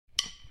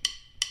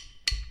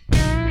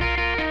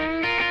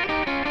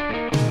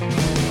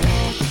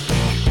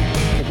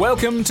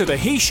Welcome to the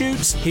He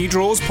Shoots, He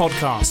Draws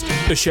podcast,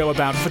 the show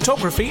about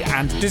photography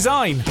and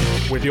design,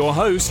 with your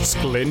hosts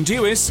Glyn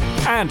Dewis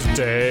and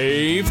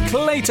Dave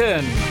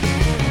Clayton.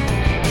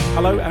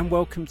 Hello and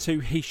welcome to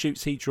He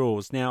Shoots, He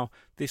Draws. Now,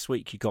 this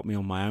week you got me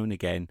on my own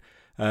again.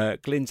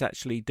 Glyn's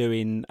actually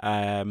doing,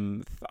 I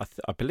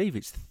believe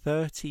it's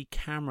 30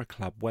 Camera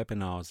Club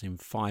webinars in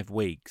 5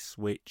 weeks,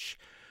 which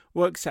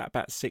works out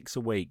about 6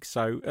 a week.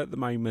 So at the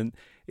moment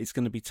it's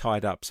going to be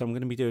tied up. So I'm going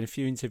to be doing a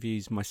few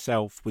interviews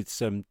myself with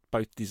some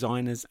both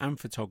designers and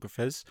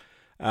photographers.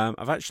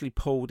 I've actually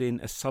pulled in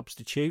a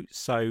substitute.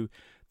 So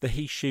the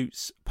He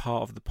Shoots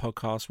part of the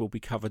podcast will be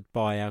covered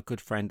by our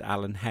good friend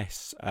Alan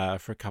Hess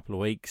for a couple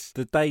of weeks.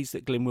 The days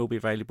that Glyn will be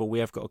available, we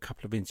have got a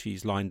couple of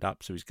interviews lined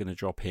up, so he's going to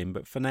drop in.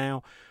 But for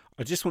now,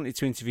 I just wanted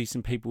to interview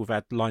some people we've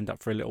had lined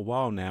up for a little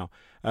while now.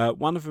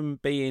 One of them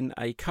being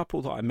a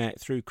couple that I met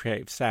through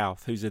Creative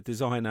South, who's a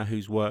designer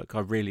whose work I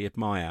really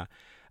admire.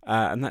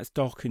 And that's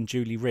Doc and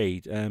Julie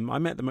Reed. I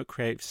met them at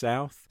Creative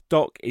South.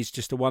 Doc is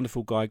just a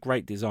wonderful guy,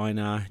 great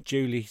designer.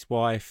 Julie's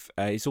wife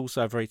is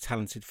also a very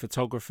talented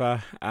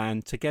photographer,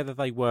 and together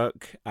they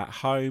work at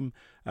home.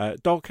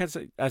 Doc has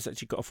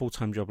actually got a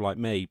full-time job like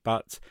me,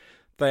 but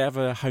they have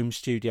a home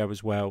studio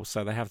as well,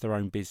 so they have their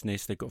own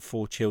business. They've got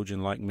 4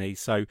 children like me,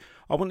 so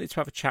I wanted to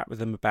have a chat with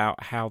them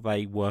about how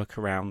they work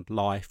around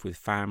life with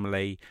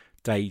family,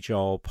 day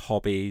job,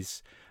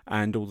 hobbies,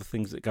 and all the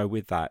things that go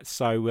with that.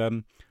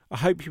 So I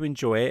hope you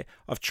enjoy it.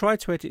 I've tried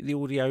to edit the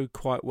audio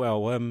quite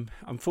well.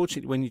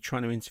 Unfortunately, when you're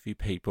trying to interview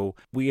people,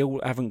 we all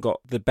haven't got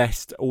the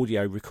best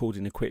audio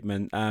recording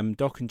equipment.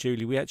 Doc and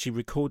Julie, we actually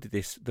recorded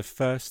this the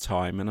first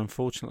time, and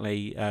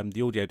unfortunately,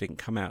 the audio didn't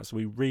come out, so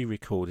we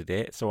re-recorded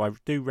it. So I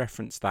do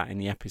reference that in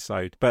the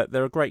episode. But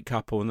they're a great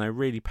couple, and they're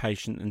really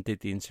patient and did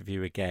the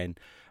interview again.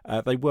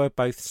 They were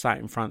both sat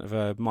in front of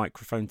a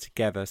microphone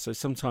together, so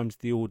sometimes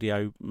the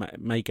audio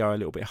may go a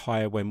little bit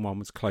higher when one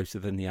was closer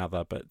than the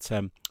other. But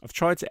I've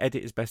tried to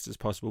edit as best as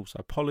possible, so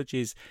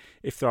apologies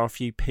if there are a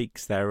few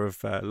peaks there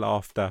of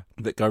laughter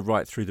that go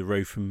right through the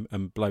roof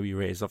and blow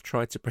your ears. I've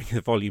tried to bring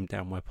the volume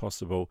down where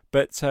possible.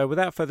 But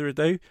without further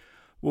ado,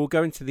 we'll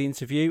go into the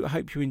interview. I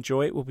hope you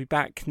enjoy it. We'll be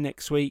back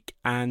next week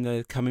and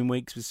the coming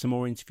weeks with some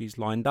more interviews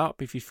lined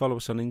up. If you follow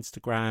us on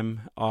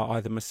Instagram,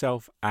 either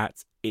myself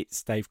at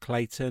It's Dave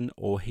Clayton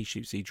or He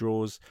Shoots, He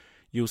Draws,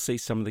 you'll see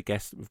some of the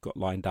guests that we've got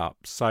lined up.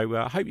 So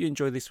I hope you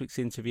enjoy this week's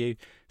interview.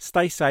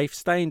 Stay safe,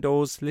 stay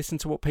indoors, listen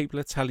to what people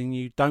are telling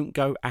you. Don't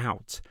go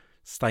out.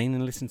 Stay in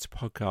and listen to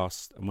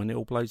podcasts. And when it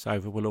all blows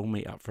over, we'll all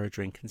meet up for a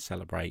drink and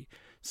celebrate.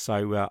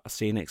 So I'll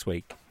see you next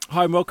week.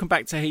 Hi and welcome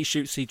back to He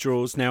Shoots, He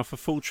Draws. Now, for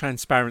full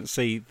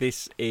transparency,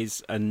 this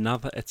is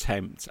another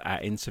attempt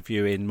at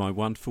interviewing my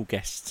wonderful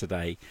guests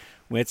today.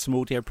 We had some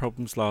audio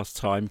problems last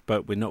time,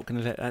 but we're not going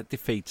to let that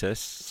defeat us.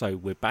 So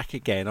we're back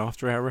again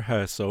after our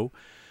rehearsal.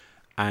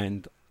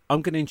 And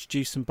I'm going to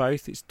introduce them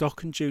both. It's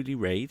Doc and Julie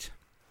Reed,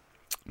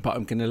 but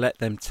I'm going to let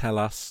them tell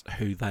us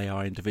who they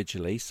are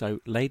individually. So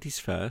ladies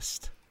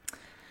first.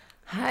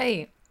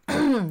 Hi.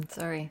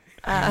 Sorry.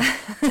 Should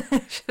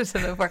have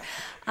said that before.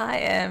 I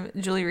am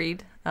Julie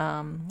Reed.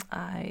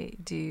 I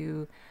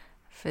do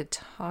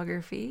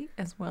photography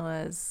as well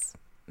as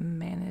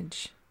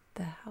manage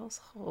the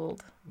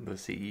household. The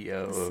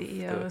CEO.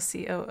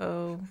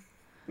 COO.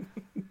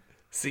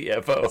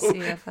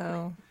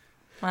 CFO.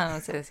 I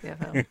don't say the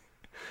CFO.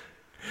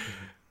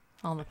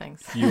 All the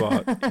things. You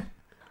are.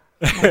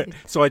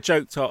 So I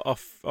joked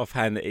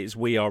offhand that it's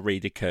We Are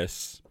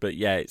Reedicus, but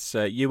yeah, it's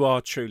you are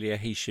truly a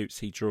He Shoots,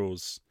 He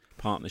Draws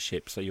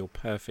partnership, so you're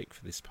perfect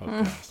for this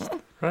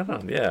podcast. Right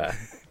on, yeah.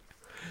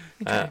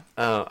 Okay.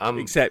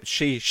 Except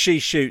she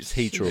shoots,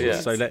 he draws.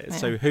 Yeah.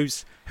 So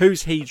who's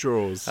He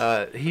Draws?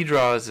 He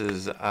Draws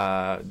is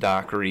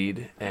Doc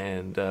Reed,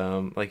 and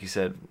like you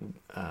said,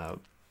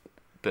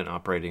 been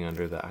operating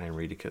under the I Am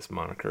Reedicus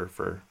moniker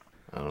for,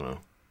 I don't know,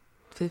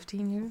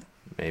 15 years?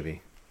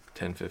 maybe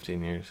 10,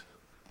 15 years.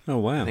 Oh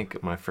wow! I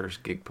think my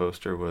first gig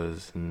poster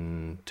was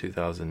in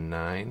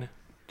 2009,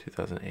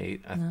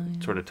 2008. I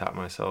sort of taught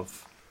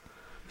myself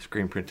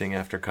screen printing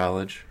after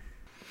college.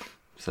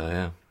 So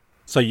yeah.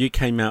 So you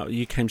came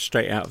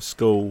straight out of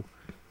school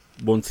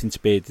wanting to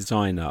be a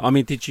designer. I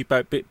mean, did you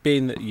both,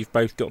 being that you've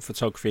both got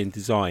photography and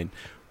design,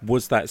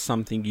 was that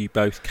something you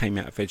both came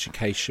out of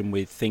education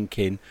with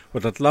thinking,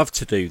 well, I'd love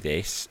to do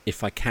this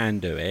if I can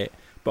do it,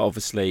 but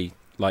obviously,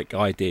 like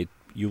I did,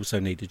 you also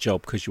need a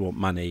job because you want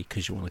money,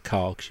 because you want a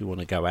car, because you want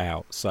to go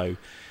out. So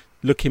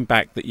looking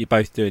back that you're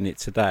both doing it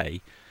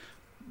today,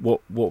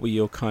 what were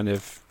your kind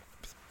of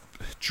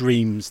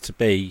dreams to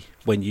be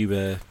when you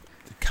were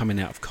coming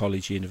out of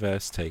college,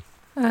 university?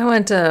 I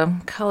went to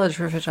college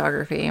for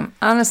photography.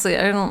 Honestly,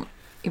 I don't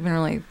even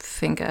really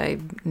think I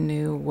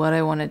knew what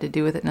I wanted to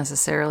do with it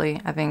necessarily.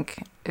 I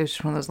think it was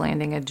just one of those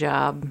landing a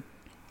job.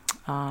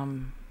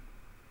 And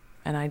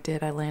I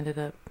did. I landed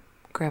a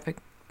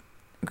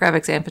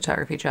graphics and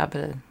photography job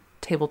at a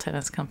table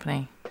tennis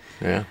company.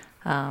 Yeah.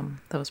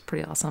 That was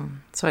pretty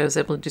awesome. So I was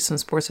able to do some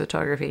sports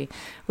photography,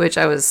 which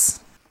I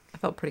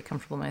felt pretty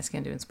comfortable in my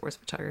skin doing sports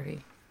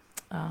photography.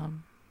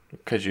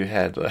 Because you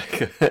had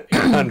like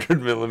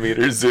 800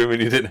 millimeter zoom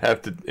and you didn't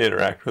have to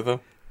interact with them?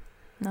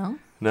 No.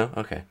 No?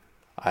 Okay.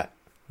 Okay.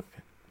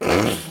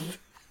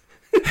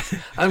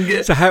 I'm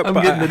getting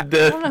the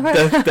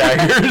death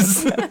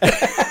daggers.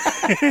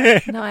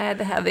 No, I had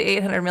to have the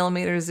 800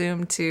 millimeter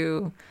zoom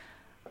to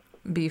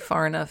be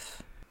far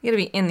enough. You got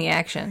to be in the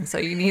action, so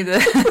you need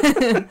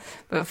the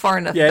but far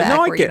enough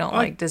back where you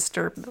don't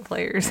disturb the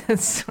players.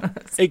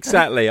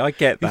 Exactly, I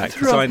get that.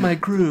 Threw off my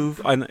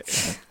groove. I know.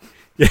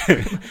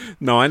 Yeah,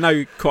 no, I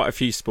know quite a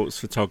few sports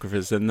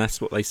photographers, and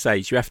that's what they say: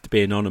 is you have to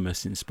be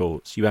anonymous in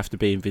sports. You have to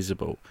be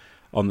invisible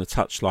on the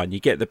touchline. You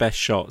get the best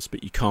shots,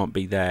 but you can't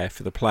be there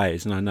for the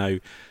players. And I know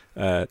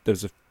there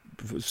was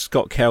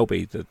Scott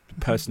Kelby, the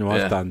person who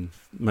I've done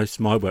most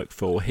of my work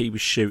for. He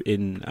was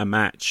shooting a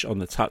match on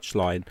the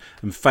touchline,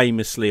 and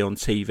famously on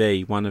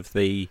TV, one of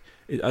the,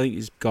 I think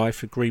this guy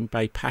for Green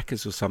Bay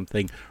Packers or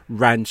something,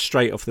 ran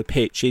straight off the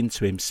pitch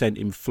into him, sent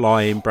him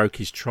flying, broke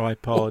his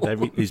tripod,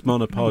 his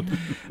monopod,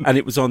 and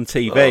it was on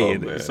TV.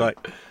 And it was like,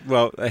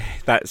 well,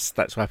 that's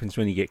what happens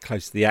when you get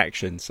close to the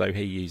action. So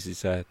he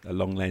uses a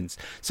long lens.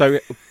 So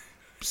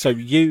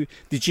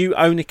did you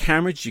own a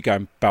camera? Did you go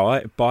and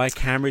buy a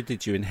camera?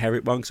 Did you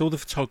inherit one? Because all the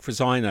photographers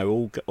I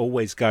know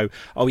always go,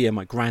 oh yeah,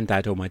 my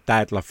granddad or my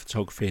dad loved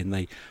photography, and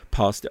they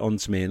passed it on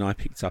to me, and I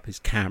picked up his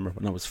camera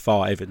when I was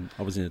 5, and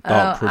I was in a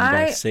dark room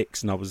by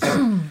 6, and I was...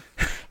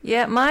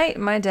 Yeah,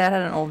 my dad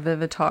had an old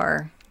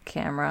Vivitar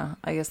camera.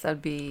 I guess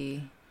that'd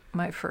be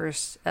my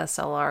first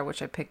SLR,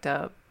 which I picked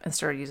up and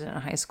started using in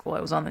high school.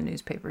 I was on the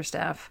newspaper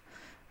staff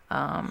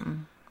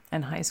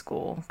in high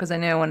school because I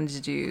knew I wanted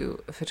to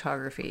do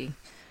photography,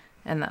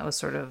 and that was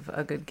sort of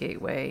a good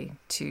gateway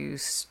to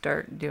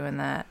start doing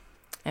that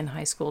in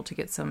high school to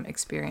get some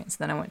experience.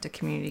 Then I went to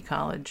community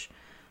college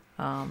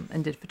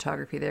and did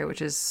photography there,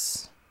 which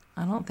is,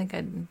 I don't think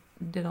I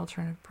did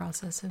alternative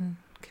process in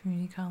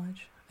community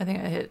college. I think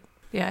I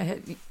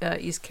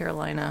hit East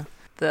Carolina,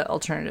 the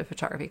alternative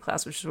photography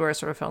class, which is where I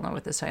sort of fell in love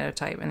with the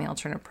cyanotype and the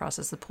alternative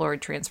process, the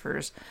Polaroid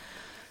transfers,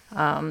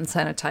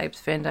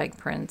 cyanotypes, Van Dyke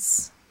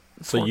prints.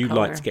 So you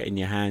like to get in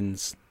your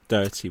hands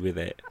dirty with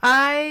it?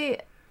 I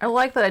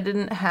like that I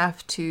didn't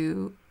have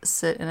to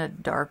sit in a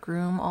dark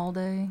room all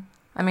day.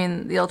 I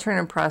mean, the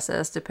alternative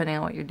process, depending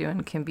on what you're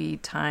doing, can be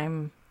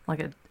time,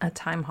 like a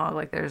time hog.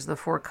 Like there's the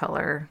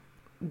 4-color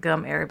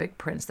gum Arabic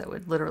prints that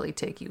would literally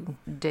take you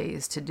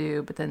days to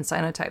do. But then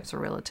cyanotypes are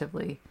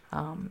relatively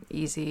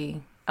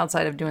easy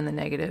outside of doing the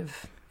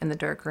negative in the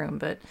dark room.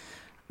 But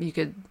you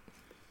could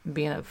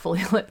be in a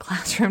fully lit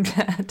classroom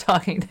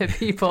talking to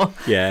people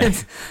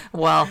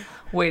while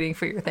waiting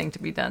for your thing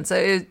to be done. So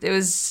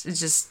it's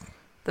just,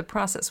 the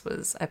process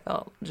was, I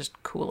felt,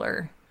 just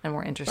cooler and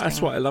more interesting.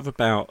 That's what I love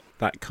about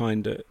that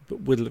kind of,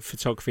 with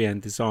photography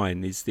and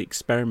design, is the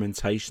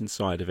experimentation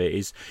side of it.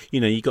 Is,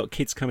 you know, you got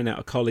kids coming out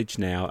of college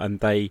now, and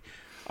they,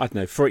 I don't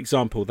know, for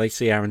example, they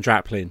see Aaron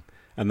Draplin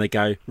and they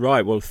go,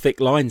 right, well, thick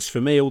lines for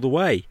me all the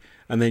way.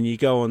 And then you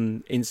go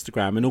on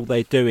Instagram and all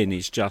they're doing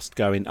is just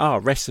going,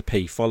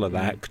 recipe, follow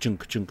that, ka-chung,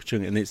 ka-chung,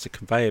 ka-chung, and it's a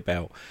conveyor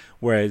belt.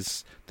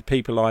 Whereas the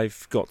people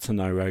I've got to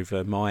know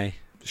over my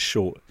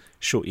short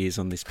years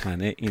on this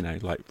planet, you know,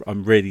 like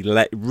I'm really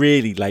late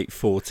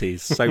 40s,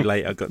 so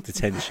late I got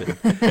detention.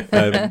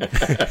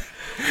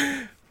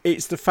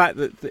 It's the fact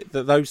that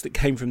those that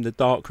came from the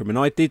darkroom, and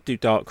I did do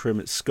darkroom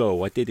at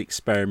school, I did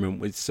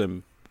experiment with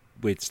some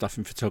weird stuff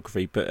in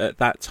photography, but at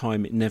that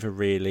time it never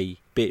really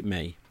bit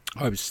me.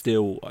 I was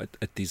still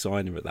a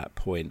designer at that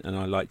point, and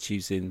I liked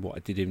using what I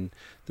did in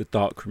the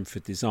darkroom for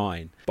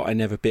design, but I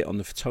never bit on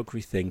the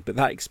photography thing. But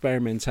that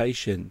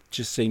experimentation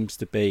just seems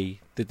to be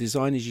the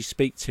designers you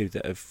speak to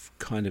that have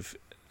kind of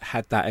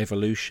had that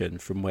evolution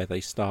from where they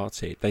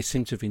started. They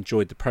seem to have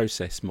enjoyed the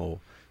process more.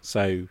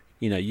 So,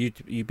 you know,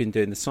 you've been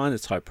doing the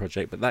Cyanotype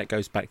project, but that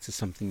goes back to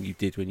something you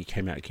did when you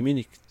came out of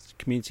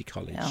community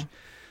college. Yeah.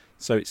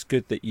 So it's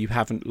good that you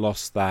haven't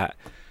lost that.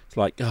 It's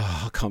like,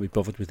 I can't be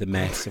bothered with the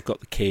mess. I've got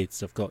the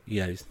kids. I've got,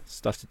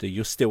 stuff to do.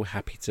 You're still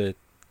happy to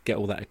get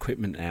all that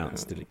equipment out and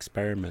still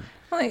experiment.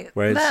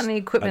 Whereas that and the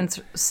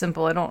equipment's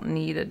simple. I don't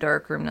need a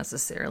dark room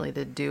necessarily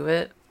to do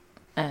it.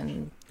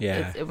 And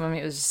it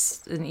was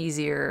just an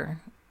easier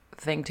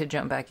thing to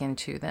jump back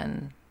into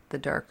than the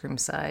darkroom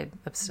side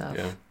of stuff.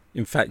 Yeah.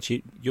 In fact,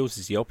 yours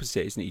is the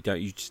opposite, isn't it?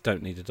 You just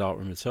don't need a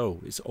darkroom at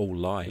all. It's all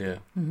light. Yeah.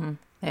 Mm-hmm.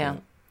 Yeah.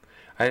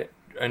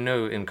 I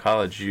know in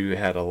college you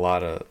had a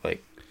lot of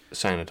like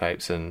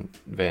cyanotypes and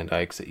Van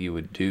Dykes that you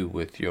would do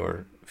with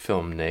your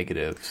film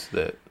negatives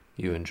that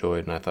you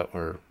enjoyed and I thought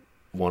were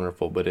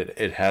wonderful, but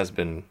it has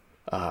been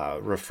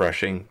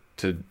refreshing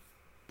to,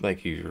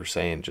 like you were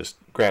saying, just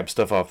grab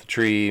stuff off the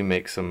tree,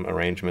 make some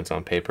arrangements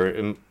on paper,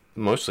 and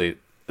mostly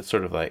it's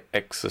sort of like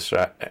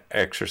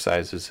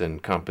exercises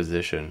in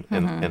composition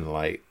and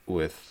light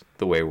with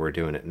the way we're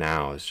doing it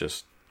now is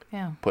just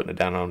putting it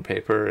down on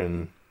paper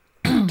and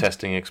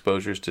testing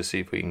exposures to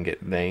see if we can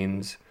get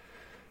veins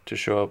to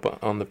show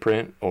up on the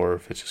print, or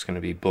if it's just going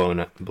to be blown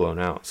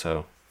out.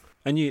 So,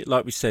 and you,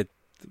 like we said,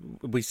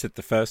 we said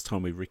the first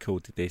time we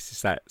recorded this,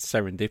 is that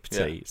serendipity.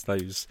 Yeah. It's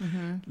those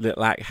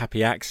little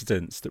happy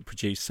accidents that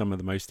produce some of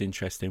the most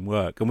interesting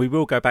work. And we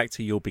will go back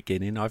to your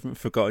beginning. I haven't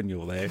forgotten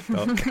you're there,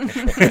 Doc.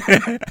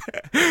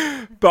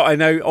 But I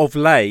know of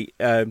late,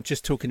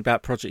 just talking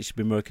about projects you've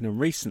been working on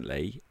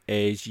recently,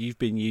 is you've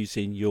been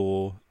using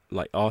your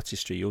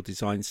artistry, your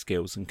design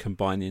skills, and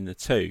combining the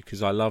two,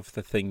 because I love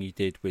the thing you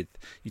did with,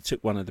 you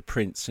took one of the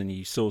prints and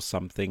you saw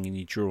something and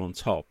you drew on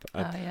top.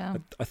 Yeah.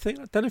 I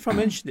don't know if I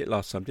mentioned it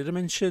last time. Did I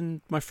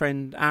mention my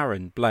friend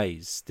Aaron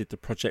Blaze did the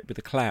project with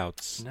the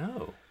clouds?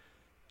 No.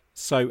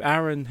 So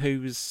Aaron,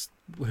 who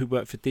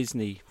worked for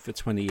Disney for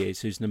 20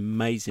 years, who's an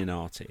amazing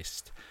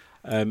artist,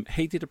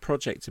 he did a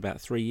project about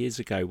 3 years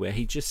ago where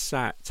he just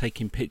sat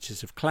taking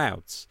pictures of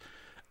clouds.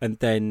 And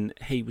then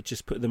he would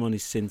just put them on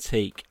his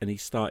Cintiq and he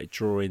started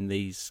drawing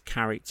these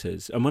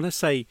characters. And when I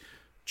say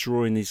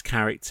drawing these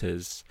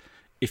characters,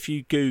 if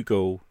you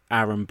Google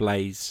Aaron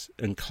Blaze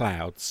and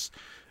clouds,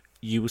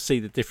 you will see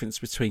the difference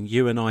between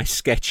you and I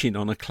sketching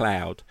on a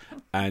cloud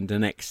and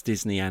an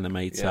ex-Disney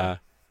animator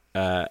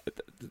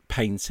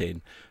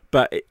painting.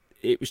 But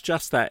it was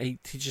just that he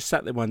just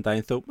sat there one day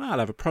and thought, well, I'll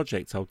have a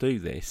project, I'll do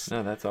this.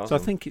 No, that's awesome. So I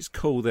think it's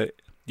cool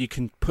that you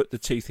can put the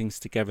two things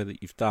together that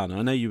you've done.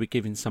 I know you were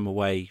giving some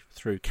away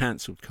through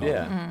Cancelled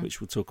Con, which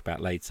we'll talk about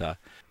later.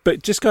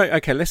 But just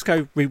let's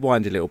go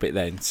rewind a little bit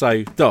then.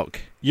 So, Doc,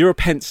 you're a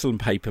pencil and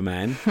paper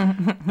man.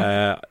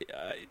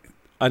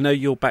 I know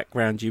your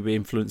background, you were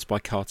influenced by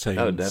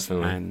cartoons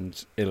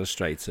and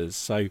illustrators.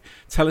 So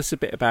tell us a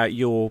bit about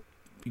your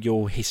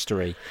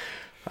history.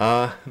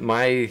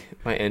 My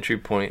entry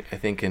point, I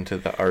think, into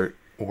the art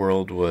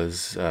world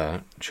was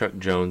Chuck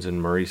Jones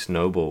and Maurice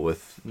Noble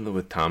with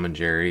Tom and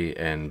Jerry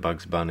and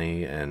Bugs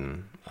Bunny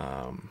and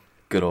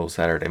good old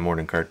Saturday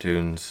morning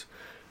cartoons.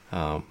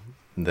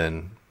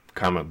 Then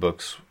comic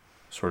books,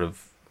 sort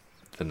of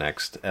the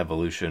next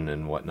evolution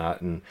and whatnot.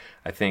 And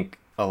I think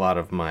a lot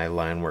of my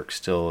line work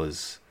still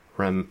is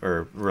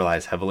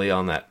relies heavily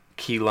on that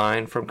key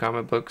line from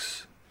comic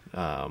books,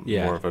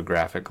 more of a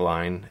graphic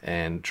line,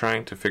 and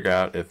trying to figure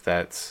out if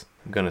that's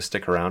gonna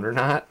stick around or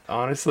not,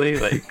 honestly.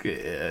 Like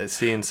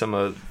seeing some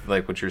of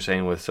what you're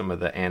saying with some of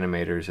the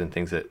animators and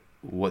things, that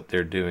what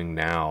they're doing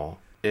now,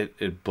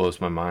 it blows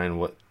my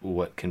mind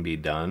what can be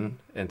done.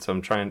 And so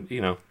I'm trying,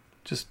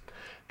 just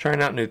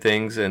trying out new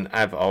things. And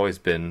I've always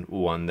been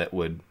one that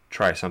would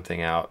try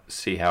something out,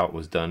 see how it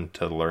was done,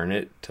 to learn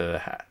it,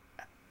 to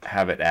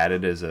have it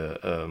added as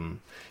an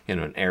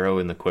arrow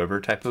in the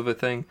quiver type of a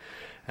thing.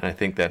 And I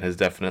think that has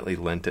definitely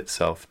lent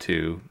itself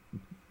to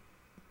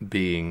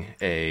being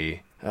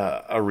a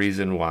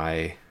reason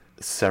why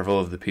several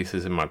of the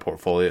pieces in my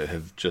portfolio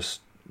have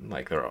just,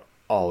 they're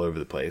all over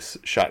the place,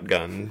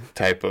 shotgun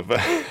type of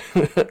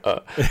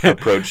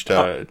approach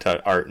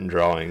to art and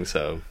drawing.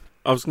 So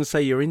I was going to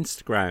say your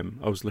Instagram,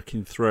 I was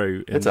looking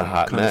through and it's a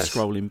hot kind mess.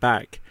 Of scrolling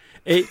back.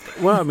 I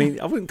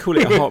wouldn't call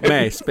it a hot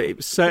mess, but it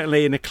was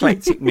certainly an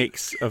eclectic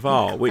mix of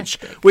art,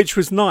 which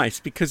was nice,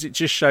 because it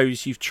just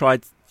shows you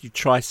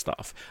try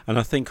stuff. And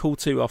I think all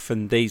too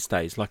often these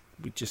days, like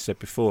we just said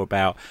before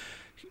about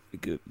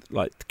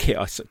I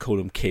call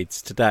them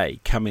kids today,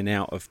 coming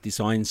out of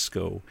design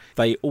school,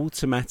 they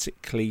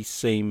automatically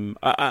seem,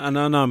 and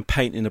I know I'm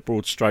painting a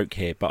broad stroke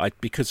here, but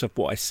because of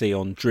what I see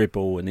on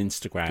Dribbble and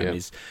Instagram,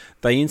 is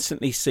they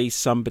instantly see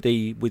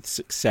somebody with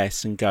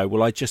success and go,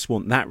 well, I just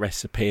want that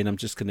recipe and I'm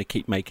just going to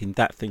keep making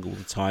that thing all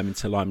the time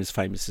until I'm as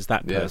famous as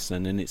that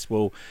person. And it's,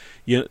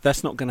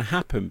 that's not going to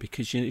happen,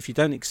 because if you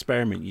don't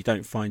experiment, you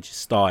don't find your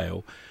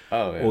style,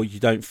 or you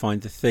don't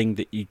find the thing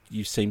that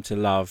you seem to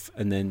love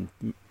and then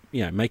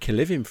make a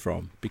living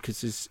from.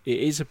 Because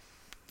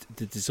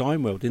the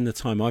design world, in the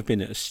time I've been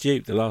at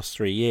Astute, the last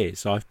 3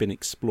 years, I've been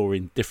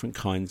exploring different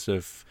kinds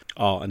of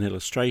art and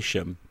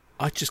illustration.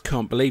 I just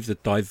can't believe the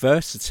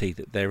diversity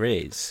that there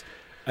is.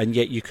 And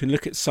yet you can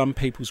look at some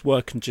people's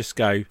work and just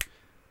go,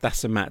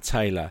 that's a Matt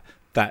Taylor,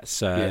 that's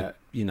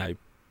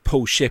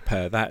Paul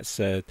Shipper, that's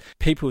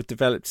people have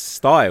developed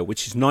style,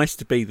 which is nice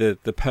to be the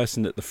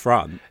person at the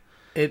front.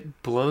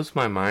 It blows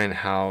my mind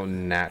how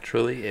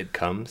naturally it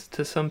comes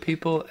to some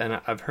people.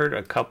 And I've heard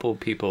a couple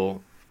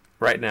people,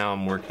 right now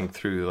I'm working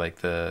through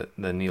the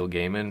Neil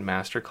Gaiman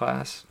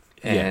masterclass,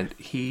 and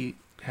he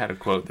had a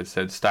quote that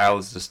said, style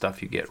is the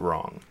stuff you get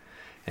wrong.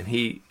 And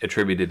he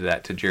attributed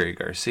that to Jerry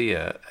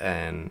Garcia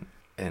and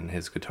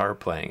his guitar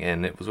playing.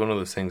 And it was one of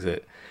those things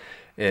that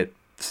it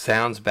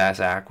sounds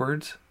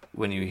bass-ackwards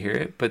when you hear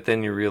it, but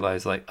then you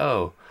realize,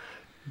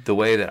 the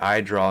way that I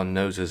draw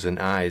noses and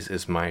eyes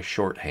is my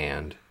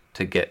shorthand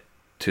to get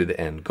to the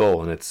end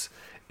goal. And it's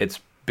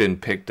been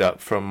picked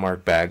up from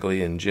Mark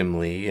Bagley and Jim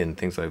Lee and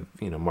things like,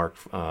 Mark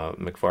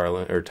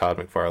McFarlane or Todd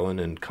McFarlane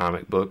and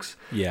comic books.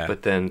 Yeah.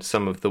 But then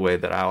some of the way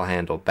that I'll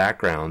handle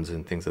backgrounds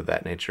and things of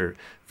that nature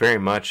very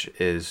much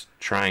is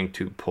trying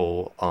to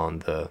pull on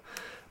the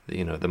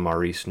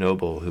Maurice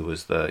Noble, who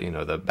was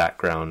the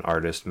background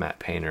artist, matte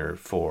painter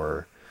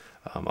for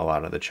a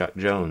lot of the Chuck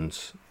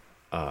Jones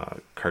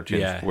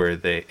cartoons, where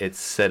it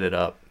set it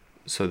up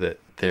so that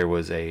there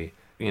was a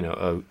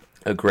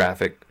a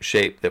graphic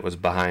shape that was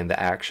behind the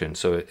action,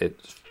 so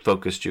it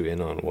focused you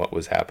in on what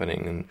was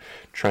happening and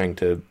trying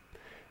to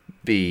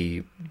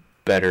be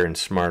better and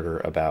smarter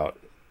about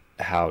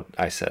how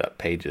I set up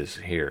pages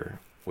here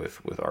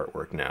with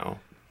artwork now.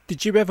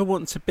 Did you ever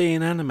want to be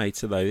an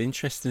animator though?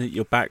 Interesting that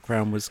your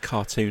background was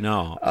cartoon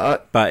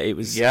art, but it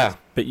was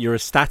But you're a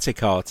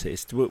static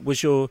artist.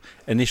 Was your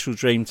initial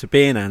dream to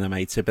be an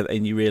animator, but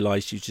then you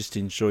realised you just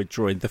enjoyed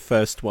drawing the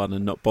first one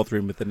and not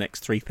bothering with the next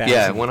 3,000?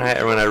 Yeah, when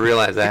I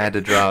realized I had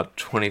to draw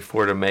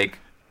 24 to make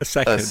a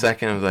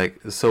second, I was like,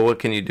 so what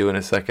can you do in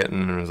a second?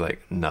 And I was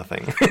like,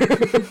 nothing.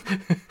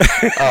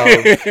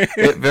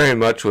 It very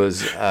much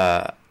was,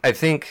 I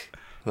think,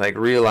 like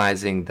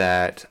realizing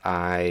that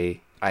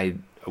I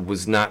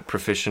was not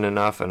proficient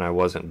enough and I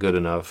wasn't good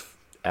enough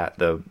at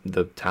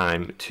the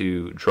time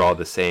to draw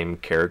the same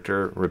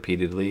character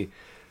repeatedly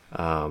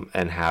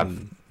and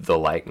have the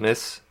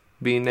likeness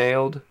be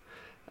nailed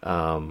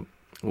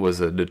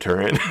was a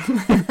deterrent.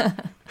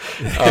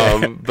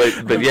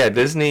 But yeah,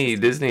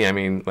 Disney, I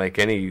mean, like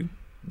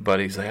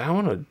anybody's like, I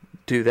want to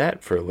do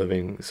that for a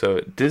living. So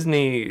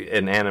Disney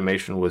and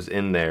animation was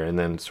in there and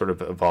then sort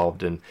of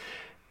evolved and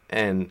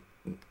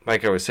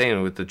like I was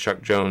saying with the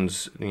Chuck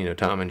Jones,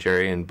 Tom and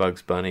Jerry and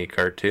Bugs Bunny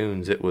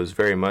cartoons, it was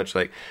very much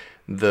like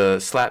the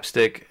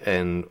slapstick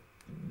and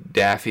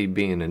Daffy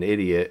being an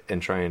idiot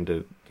and trying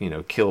to,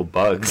 kill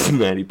bugs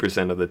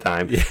 90% of the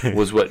time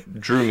was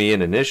what drew me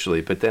in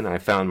initially. But then I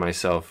found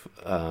myself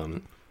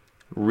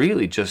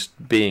really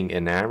just being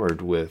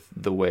enamored with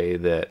the way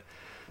that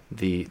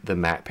the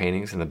matte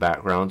paintings and the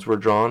backgrounds were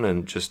drawn,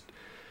 and just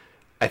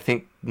I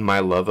think my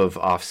love of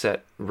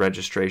offset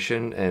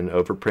registration and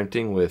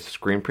overprinting with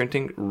screen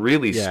printing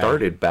really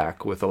started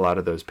back with a lot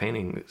of those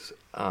paintings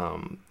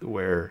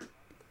where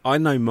I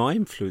know my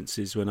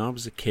influences when I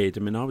was a kid.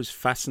 I mean, I was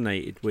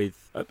fascinated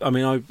with. I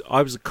mean,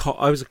 I was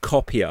a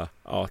copier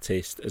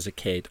artist as a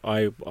kid.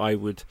 I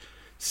would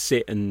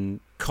sit and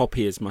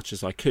copy as much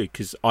as I could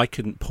because I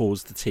couldn't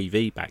pause the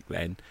TV back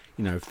then.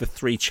 The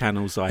 3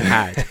 channels I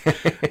had.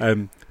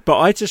 But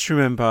I just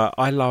remember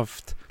I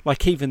loved.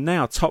 Like even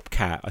now, Top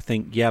Cat, I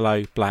think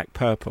yellow, black,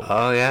 purple.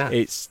 Oh yeah,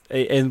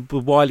 and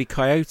Wile E.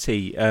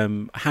 Coyote,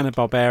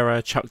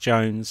 Hanna-Barbera, Chuck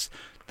Jones,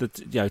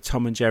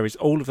 Tom and Jerry's,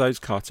 all of those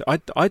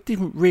cartoons. I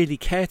didn't really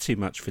care too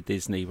much for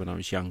Disney when I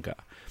was younger.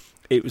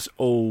 It was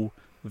all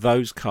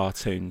those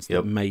cartoons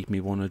that made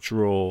me want to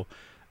draw,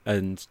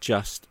 and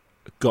just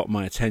got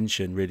my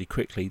attention really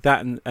quickly.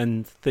 That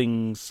and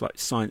things like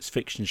science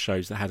fiction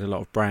shows that had a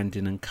lot of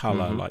branding and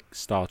colour, like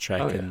Star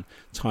Trek and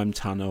Time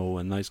Tunnel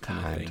and those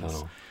kind of things.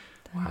 Tunnel.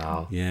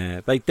 Wow. Yeah,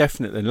 they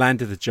definitely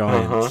Land of the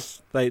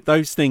Giants.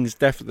 Those things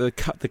definitely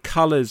the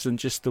colours and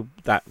just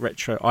that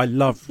retro. I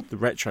love the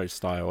retro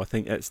style. I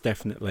think that's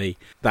definitely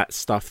that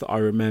stuff that I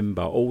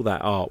remember. All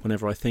that art.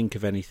 Whenever I think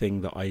of anything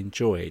that I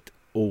enjoyed,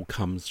 all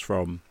comes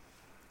from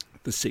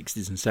the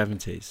 60s and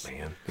 70s.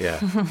 Man,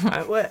 yeah.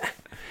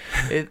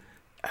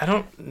 I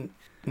don't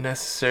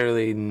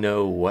necessarily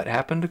know what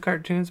happened to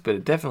cartoons, but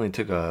it definitely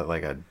took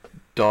a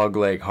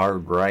dogleg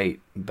hard right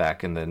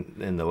back in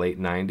the late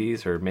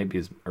 90s or maybe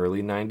as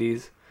early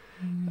 90s.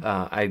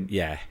 I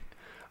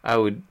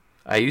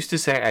used to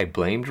say I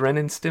blamed Ren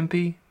and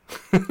Stimpy.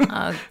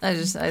 I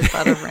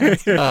thought of Ren and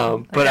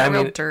Stimpy. But I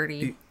mean, real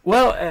dirty.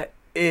 Well,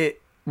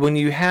 when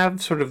you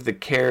have sort of the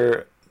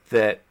care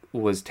that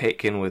was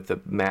taken with the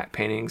matte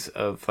paintings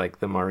of like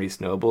the Maurice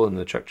Noble and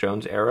the Chuck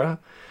Jones era,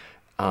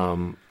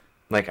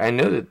 like I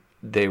know that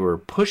they were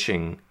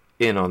pushing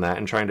in on that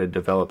and trying to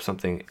develop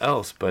something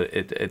else, but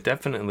it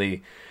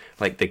definitely,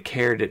 like, the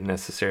care didn't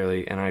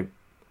necessarily, and I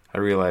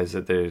realized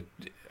that there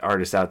are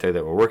artists out there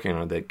that were working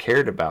on it that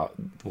cared about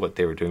what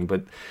they were doing,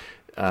 but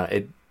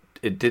it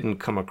didn't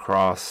come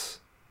across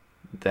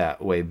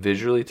that way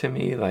visually to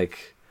me,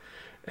 like,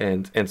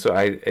 and so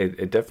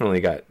it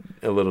definitely got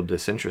a little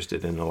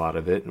disinterested in a lot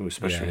of it, and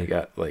especially when you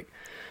got like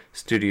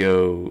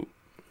Studio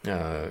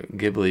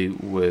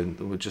Ghibli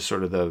with just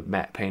sort of the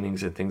matte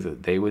paintings and things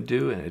that they would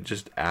do, and it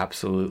just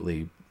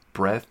absolutely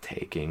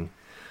breathtaking.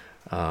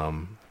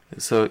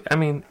 So I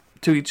mean,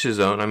 to each his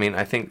own. I mean,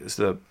 I think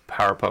the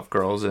Powerpuff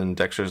Girls and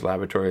Dexter's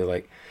Laboratory,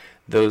 like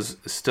those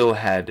still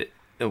had.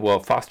 Well,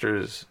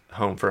 Foster's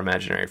Home for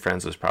Imaginary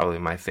Friends was probably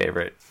my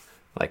favorite,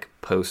 like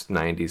post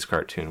 '90s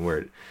cartoon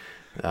where.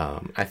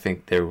 I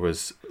think there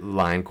was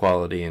line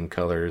quality and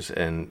colors,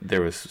 and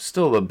there was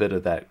still a bit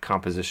of that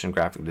composition,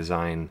 graphic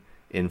design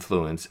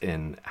influence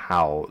in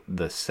how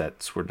the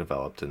sets were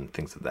developed and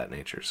things of that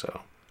nature.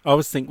 So I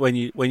always think when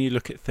you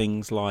look at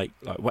things like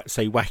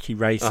say Wacky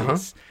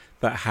Races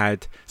that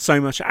had so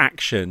much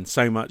action,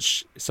 so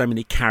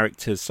many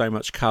characters, so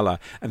much colour,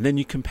 and then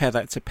you compare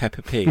that to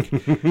Peppa Pig,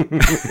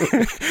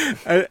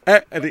 and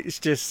it's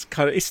just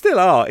kind of, it's still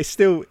art. It's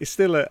still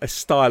a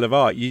style of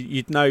art.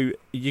 You'd know,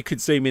 you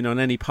could zoom in on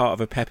any part of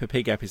a Peppa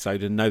Pig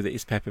episode and know that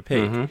it's Peppa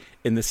Pig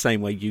in the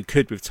same way you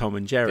could with Tom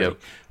and Jerry. Yep.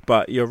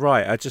 But you're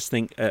right. I just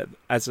think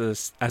as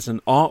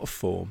an art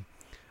form,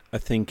 I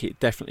think it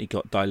definitely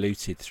got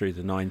diluted through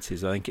the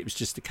 90s. I think it was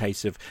just a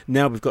case of,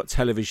 now we've got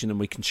television and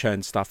we can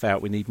churn stuff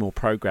out, we need more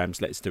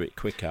programs, let's do it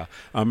quicker.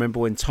 I remember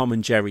when Tom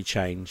and Jerry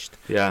changed.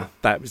 Yeah.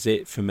 That was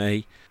it for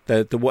me.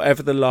 The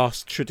whatever the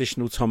last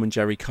traditional Tom and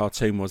Jerry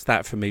cartoon was,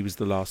 that for me was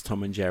the last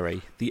Tom and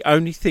Jerry. The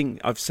only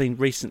thing I've seen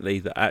recently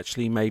that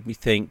actually made me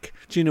think,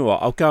 do you know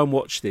what, I'll go and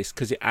watch this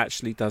because it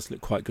actually does look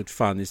quite good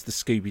fun, is the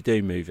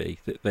Scooby-Doo movie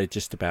that they're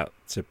just about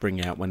to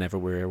bring out whenever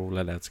we're all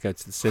allowed to go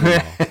to the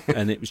cinema.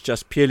 And it was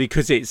just purely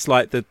because it's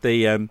like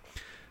the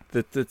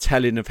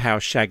telling of how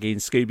Shaggy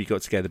and Scooby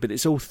got together, but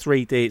it's all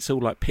 3D, it's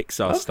all like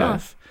Pixar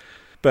stuff.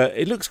 But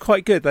it looks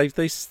quite good.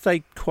 They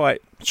stayed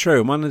quite true.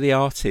 And one of the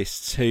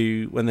artists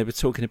who, when they were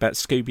talking about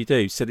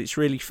Scooby-Doo, said it's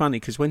really funny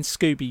because when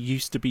Scooby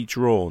used to be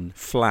drawn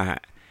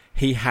flat,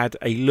 he had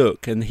a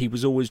look and he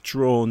was always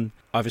drawn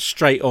either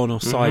straight on or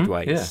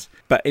sideways. Yeah.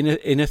 But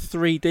in a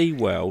 3D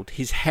world,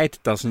 his head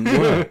doesn't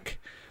work.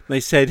 They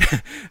said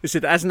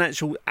as an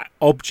actual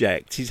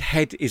object, his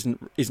head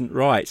isn't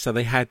right. So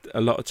they had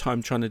a lot of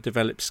time trying to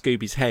develop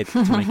Scooby's head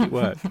to make it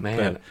work.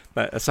 Man.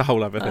 But that's a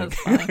whole other thing.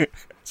 Funny.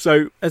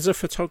 So, as a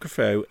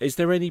photographer, is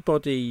there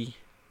anybody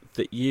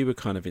that you were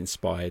kind of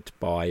inspired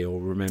by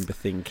or remember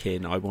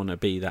thinking, I want to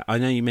be that? I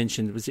know you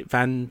mentioned, was it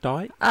Van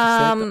Dyke?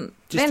 Van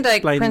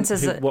Dyke Prince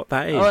is what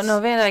that is. Oh no,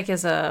 Van Dyke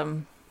is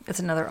it's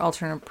another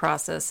alternate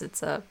process.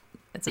 It's a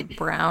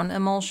brown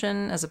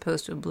emulsion as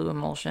opposed to a blue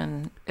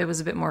emulsion. It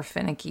was a bit more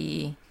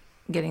finicky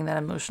getting that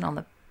emulsion on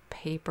the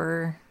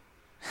paper,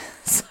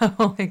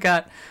 so I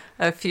got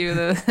a few of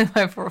those in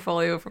my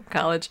portfolio from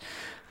college.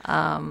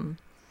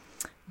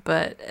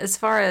 But as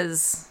far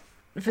as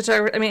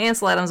photography, I mean,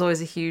 Ansel Adams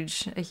always a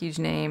huge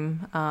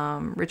name.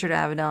 Richard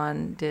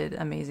Avedon did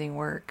amazing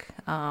work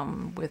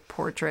with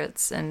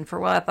portraits, and for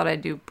a while I thought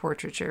I'd do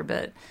portraiture,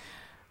 but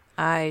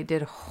I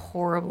did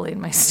horribly in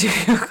my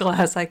studio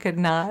class. I could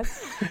not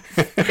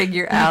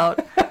figure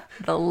out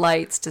the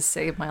lights to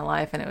save my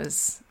life, and I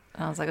was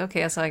like,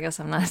 okay, so I guess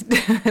I'm not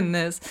doing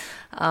this.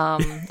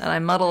 And I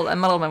muddled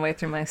my way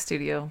through my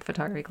studio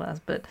photography class,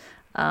 but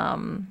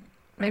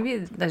maybe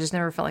I just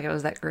never felt like I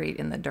was that great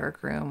in the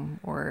darkroom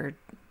or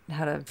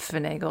how to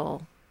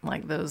finagle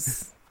like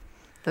those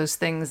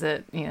things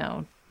that, you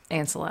know,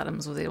 Ansel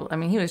Adams was able. I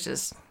mean, he was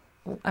just.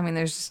 I mean,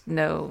 there's just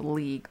no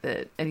league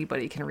that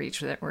anybody can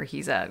reach where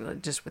he's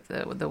at, just with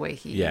the way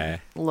he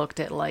looked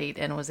at light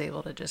and was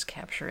able to just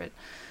capture it,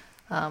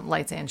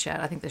 lights and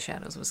shadow. I think the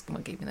shadows was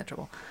what gave me the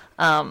trouble.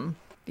 And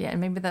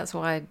maybe that's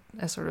why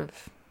I sort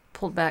of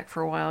pulled back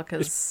for a while,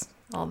 because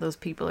all those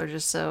people are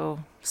just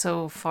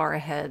so far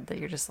ahead that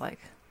you're just like,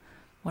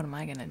 what am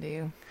I gonna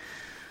do?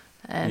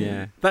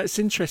 And that's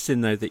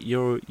interesting though that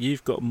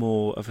you've got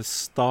more of a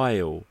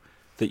style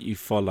that you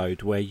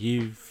followed where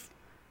you've.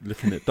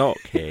 Looking at Doc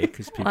here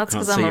because people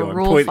can't see you. I'm a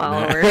rule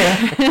follower.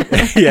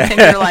 And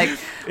you're like,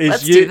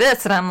 let's do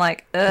this, and I'm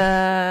like,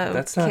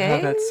 that's okay. not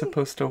how that's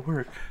supposed to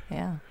work.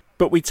 Yeah.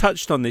 But we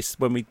touched on this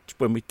when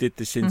we did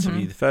this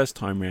interview the first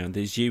time round.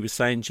 Is you were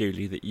saying,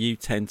 Julie, that you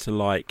tend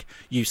to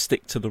you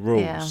stick to the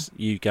rules.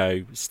 Yeah. You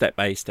go step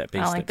A, step B,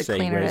 I step like the C.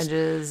 cleaner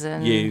edges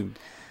and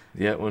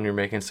Yeah, when you're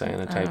making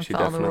cyanotypes, you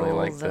definitely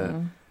like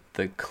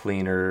the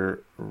cleaner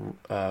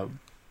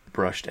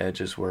brushed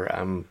edges. Where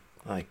I'm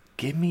like,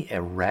 give me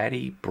a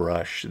ratty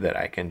brush that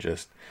I can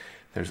just.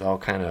 There's all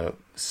kind of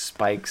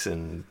spikes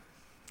and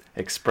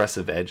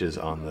expressive edges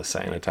on the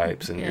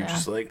cyanotypes, and you're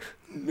just like,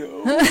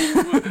 no.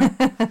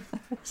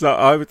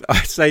 So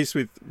I say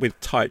with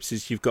types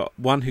is you've got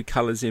one who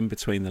colours in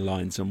between the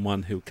lines and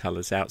one who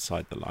colours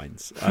outside the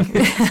lines. I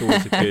think it's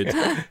always a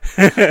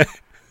good.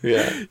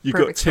 Yeah, you've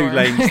got two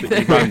lanes that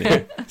you run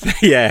in.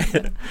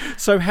 Yeah.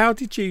 So how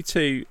did you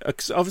two?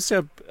 Because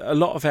obviously a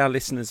lot of our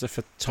listeners are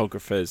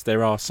photographers.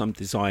 There are some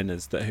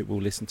designers that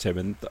will listen to,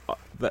 and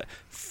that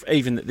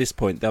even at this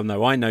point they'll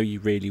know I know you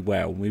really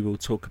well, and we will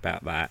talk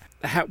about that.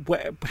 How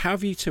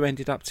have you two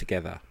ended up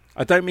together?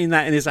 I don't mean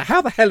that in as a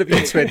how the hell have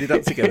you two ended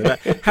up together?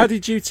 How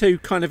did you two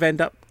kind of end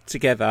up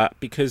together?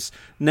 Because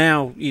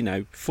now,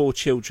 4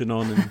 children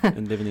on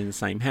and living in the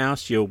same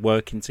house, you're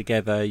working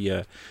together,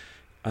 you're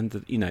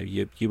under,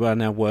 you are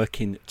now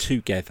working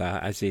together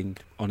as in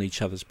on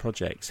each other's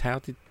projects. How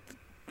did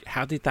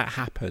that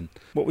happen?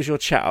 What was your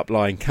chat up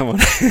line? Come on.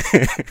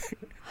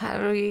 How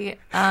did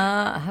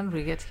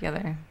we get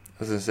together? I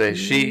was gonna say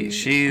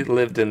she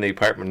lived in the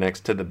apartment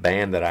next to the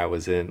band that I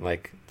was in.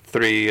 Like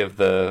 3 of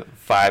the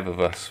 5 of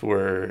us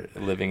were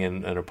living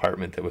in an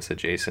apartment that was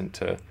adjacent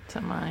to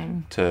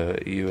mine,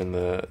 to you and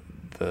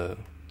the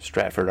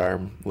Stratford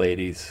Arm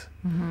ladies.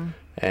 Mm-hmm.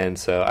 And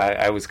so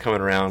I was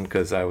coming around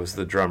because I was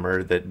the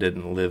drummer that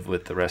didn't live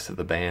with the rest of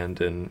the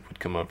band and would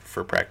come up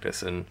for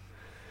practice. And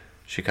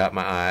she caught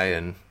my eye,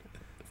 and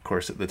of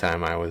course at the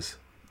time I was.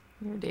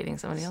 You were dating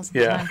somebody else.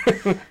 Yeah.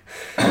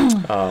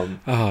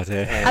 Oh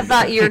dear. I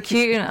thought you were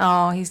cute.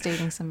 And, he's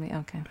dating somebody.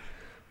 Okay.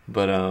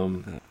 But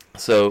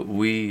so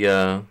we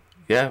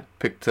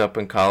picked up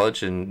in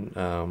college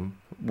and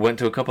went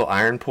to a couple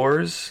iron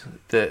pours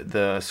that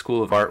the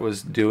School of Art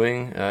was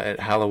doing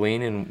at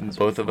Halloween, and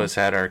both of us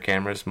had our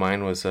cameras.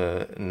 Mine was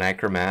a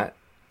Nichromat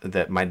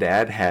that my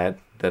dad had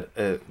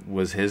that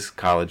was his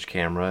college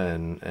camera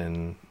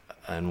and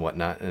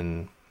whatnot,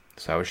 and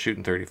so I was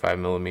shooting 35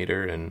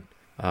 millimeter and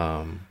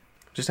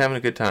just having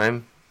a good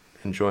time,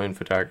 enjoying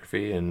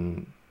photography.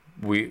 And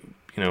we,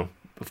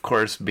 of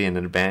course, being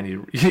in a band,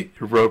 you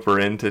rope her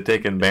into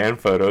taking band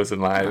photos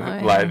and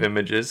live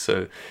images.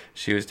 So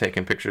she was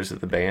taking pictures of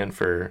the band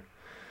for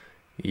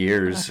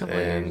years,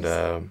 and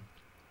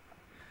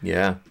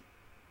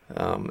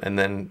and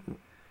then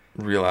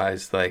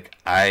realized like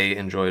I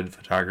enjoyed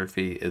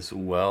photography as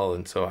well,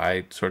 and so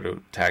I sort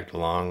of tagged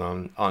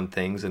along on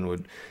things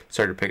and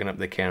started picking up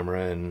the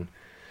camera and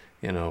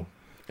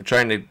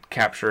trying to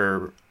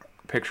capture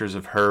pictures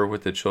of her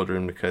with the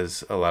children,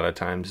 because a lot of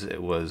times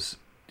it was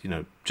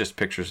just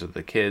pictures of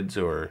the kids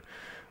or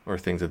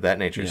things of that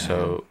nature.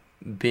 So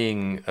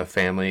being a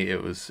family,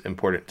 it was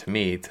important to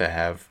me to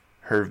have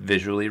her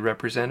visually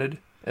represented,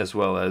 as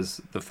well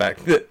as the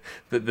fact that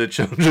the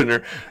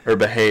children are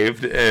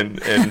behaved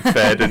and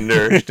fed and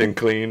nourished and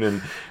clean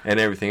and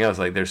everything else.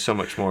 Like, there's so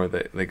much more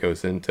that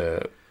goes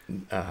into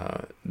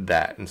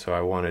that. And so I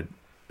wanted,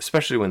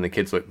 especially when the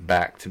kids look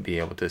back, to be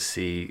able to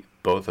see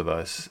both of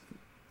us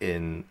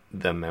in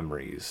the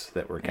memories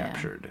that were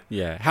captured.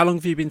 Yeah. How long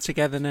have you been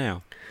together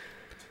now?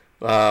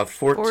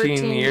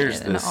 14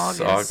 years this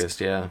August,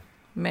 yeah.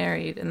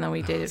 Married, and then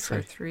we dated for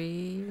 3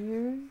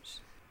 years.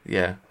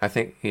 Yeah, I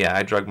think,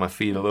 I drug my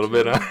feet a little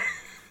bit.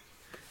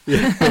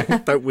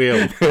 Don't we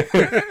all?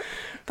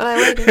 But I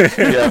like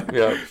it.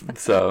 Yeah.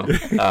 So,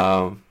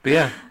 but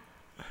yeah.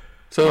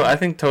 So I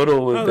think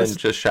total we've been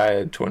just shy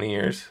of 20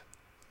 years.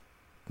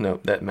 No,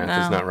 that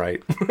math is not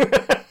right.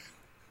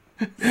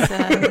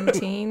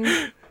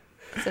 17,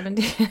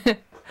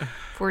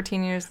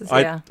 14 years.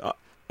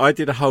 I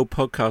did a whole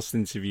podcast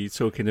interview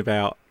talking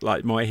about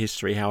like my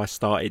history, how I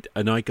started,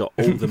 and I got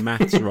all the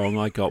maths wrong.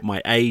 I got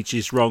my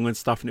ages wrong and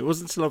stuff, and it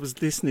wasn't until I was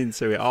listening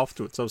to it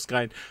afterwards I was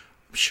going,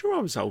 I'm sure I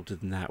was older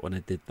than that when I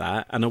did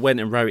that. And I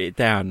went and wrote it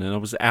down, and I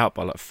was out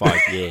by like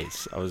 5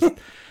 years.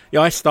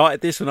 I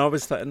started this when I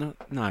was like,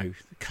 no,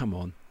 come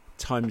on.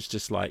 Time's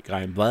just like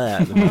going blah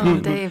at the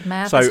moment. Oh, Dave,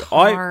 math is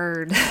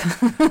hard.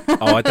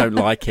 I don't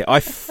like it.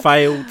 I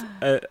failed.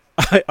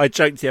 I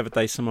joked the other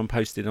day, someone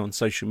posted on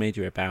social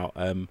media about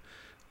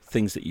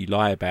things that you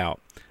lie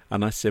about,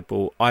 and I said,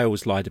 well, I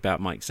always lied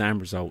about my exam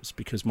results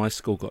because my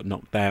school got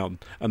knocked down,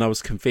 and I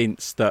was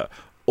convinced that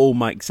all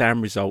my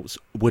exam results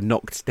were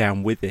knocked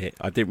down with it.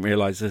 I didn't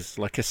realise there's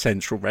like a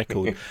central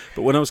record.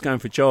 But when I was going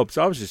for jobs,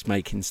 I was just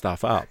making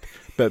stuff up.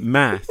 But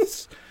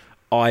maths,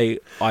 I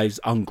was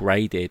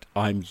ungraded.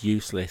 I'm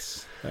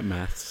useless at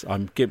maths.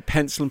 I'm good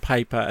pencil and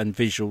paper and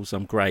visuals.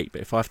 I'm great,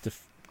 but if I have to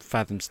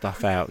fathom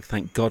stuff out,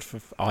 thank God for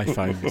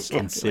iPhones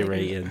and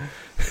Siri and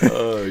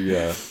oh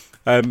yeah.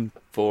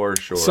 For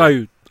sure.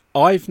 So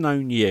I've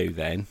known you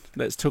then.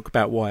 Let's talk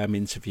about why I'm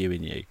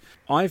interviewing you.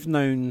 I've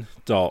known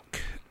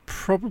Doc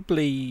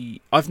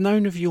I've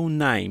known of your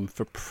name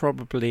for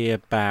probably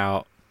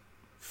about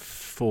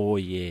 4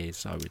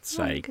 years, I would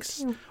say.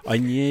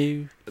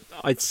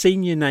 I'd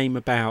seen your name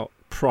about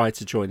prior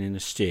to joining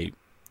Astute.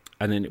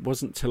 And then it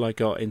wasn't till I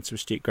got into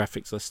Astute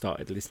Graphics I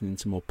started listening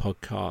to more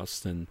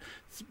podcasts and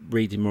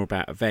reading more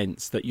about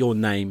events that your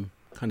name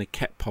kind of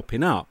kept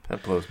popping up.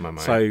 That blows my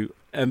mind. So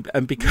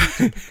and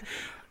because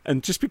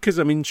and just because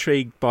I'm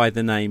intrigued by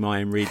the name I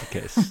Am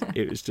Redicus,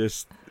 it was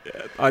just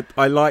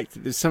I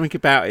liked. There's something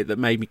about it that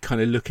made me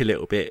kind of look a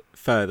little bit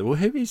further. Well,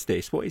 who is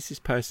this? What is this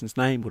person's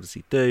name? What does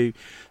he do?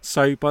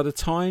 So by the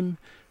time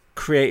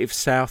Creative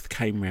South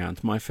came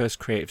round, my first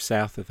Creative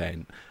South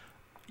event,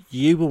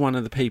 you were one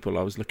of the people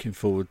I was looking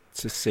forward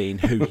to seeing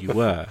who you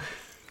were,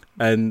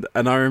 and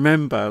I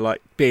remember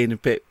like being a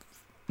bit.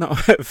 Not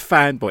a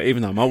fanboy,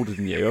 even though I'm older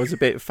than you. I was a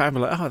bit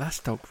fanboy, like, oh, that's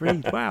Doc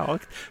Reed. Wow,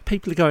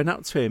 people are going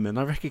up to him, and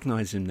I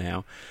recognise him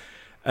now.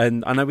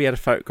 And I know we had a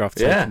photograph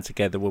taken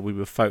together where we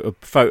were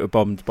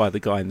photobombed by the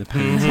guy in the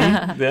painting.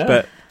 Yeah.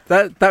 But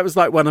that was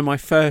like one of my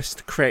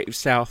first Creative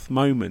South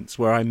moments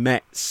where I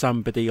met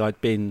somebody I'd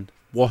been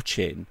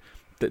watching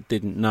that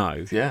didn't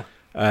know. Yeah,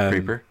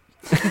 creeper.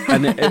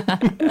 and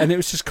it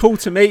was just cool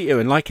to meet you.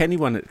 And like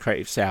anyone at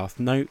Creative South,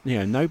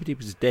 nobody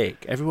was a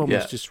dick. Everyone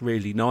was just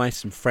really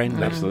nice and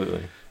friendly.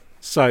 Absolutely.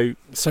 So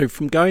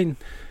from going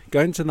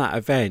to that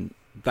event,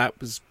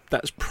 that's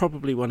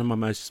probably one of my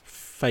most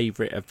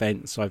favourite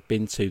events I've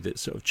been to that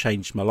sort of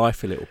changed my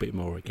life a little bit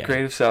more again.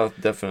 Creative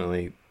South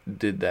definitely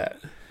did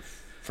that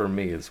for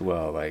me as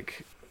well.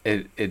 Like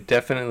it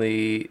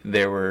definitely,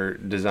 there were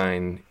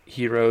design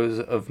heroes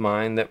of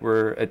mine that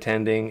were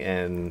attending,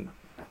 and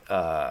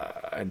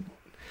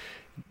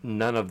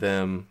none of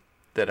them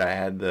that I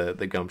had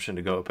the gumption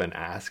to go up and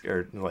ask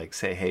or like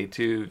say hey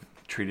to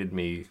treated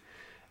me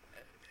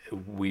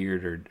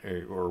weird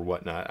or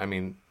whatnot. I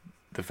mean,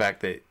 the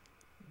fact that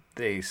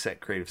they set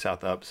Creative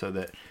South up so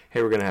that,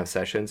 hey, we're going to have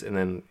sessions, and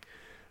then,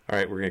 all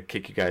right, we're going to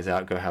kick you guys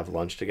out, go have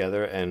lunch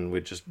together, and we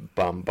just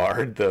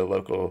bombard the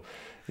local,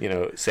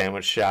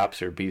 sandwich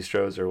shops or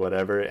bistros or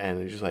whatever,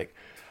 and it's just like,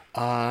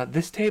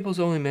 this table's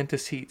only meant to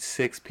seat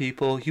 6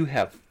 people. You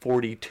have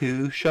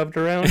 42 shoved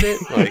around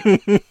it.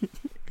 Like,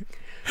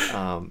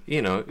 while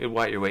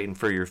you're waiting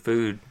for your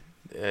food,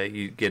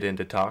 you get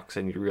into talks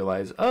and you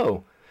realize,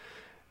 oh,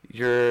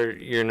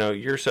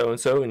 you're so and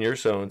so and you're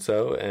so and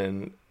so,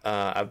 and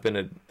I've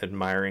been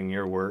admiring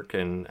your work,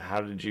 and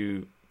how did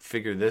you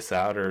figure this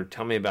out, or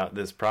tell me about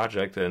this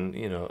project? And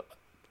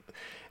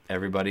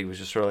everybody was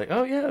just sort of like,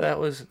 oh yeah, that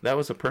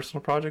was a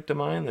personal project of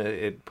mine.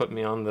 It put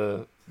me on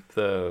the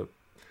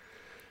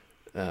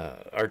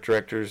art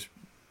director's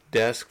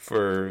desk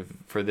for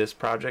this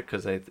project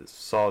because I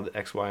saw the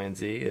X, Y, and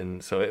Z,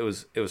 and so it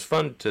was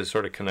fun to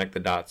sort of connect the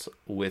dots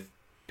with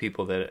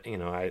people that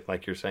I,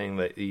 like you're saying,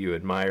 that you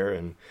admire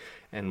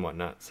and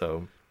whatnot.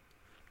 So,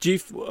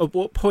 at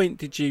what point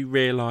did you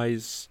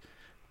realise?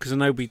 Because I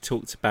know we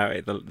talked about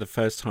it the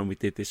first time we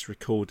did this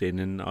recording,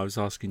 and I was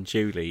asking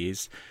Julie,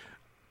 is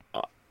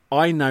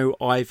I know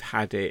I've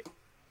had it.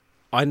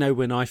 I know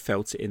when I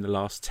felt it in the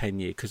last 10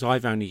 years, because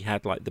I've only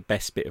had like the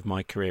best bit of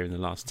my career in the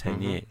last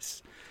 10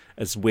 years.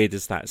 As weird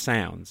as that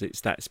sounds,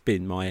 that's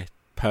been my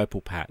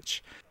purple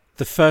patch.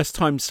 The first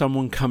time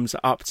someone comes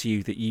up to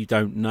you that you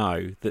don't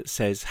know that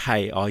says,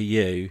 "Hey, are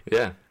you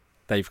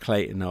Dave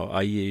Clayton, or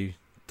are you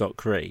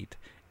Doc Reed?"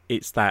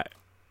 It's that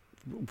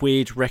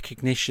weird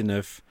recognition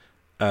of,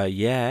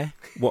 yeah,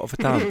 what have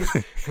I done?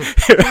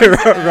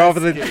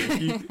 Rather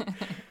than,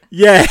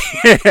 yeah.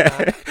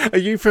 Are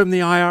you from the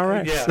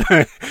IRS?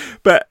 Yeah.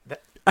 But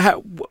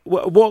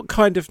what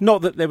kind of,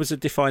 not that there was a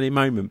defining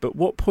moment, but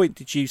what point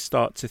did you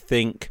start to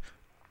think,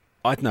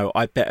 I don't know,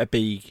 I better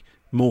be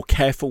more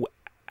careful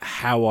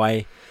how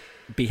I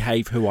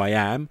behave, who I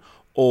am,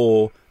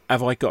 or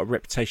have I got a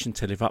reputation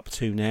to live up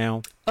to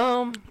now?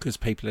 Because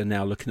people are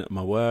now looking at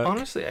my work.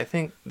 Honestly, I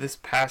think this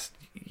past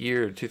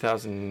year,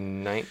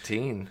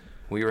 2019,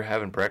 we were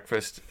having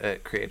breakfast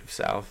at Creative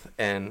South,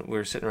 and we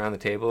were sitting around the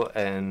table,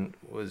 and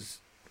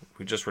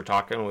we just were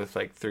talking with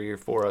like 3 or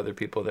 4 other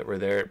people that were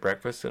there at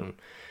breakfast, and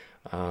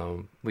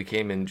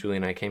Julie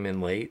and I came in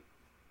late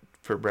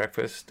for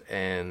breakfast,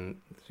 and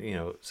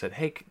said,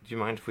 "Hey, do you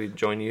mind if we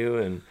join you?"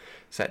 And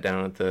sat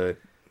down at the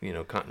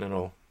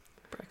continental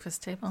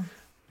breakfast table.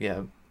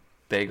 Yeah,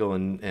 bagel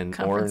and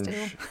Conference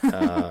orange,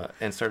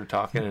 and started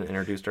talking and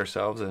introduced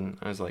ourselves. And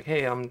I was like,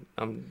 "Hey, I'm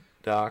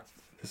Doc.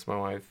 This is my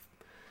wife,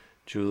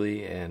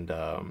 Julie." And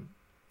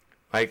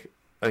like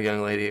a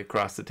young lady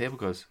across the table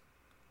goes,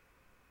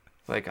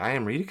 "Like, I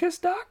am Redicus,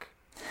 Doc?"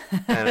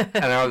 And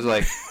I was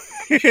like,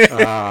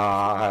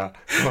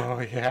 "Oh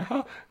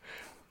yeah."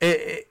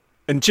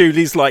 And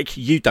Julie's like,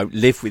 "You don't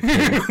live with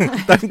him.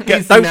 don't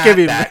not give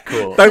him that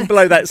cool. Don't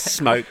blow that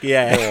smoke."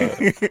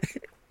 Yeah.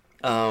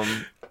 I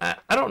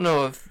don't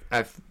know if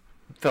I've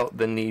felt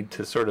the need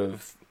to sort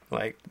of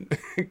like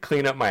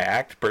clean up my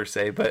act per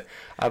se, but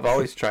I've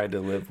always tried to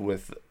live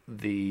with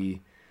the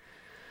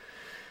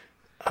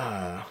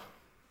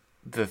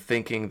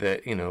thinking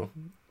that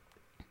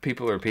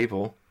people are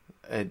people.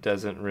 It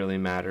doesn't really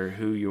matter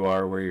who you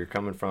are, where you're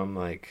coming from.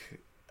 Like,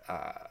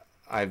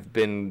 I've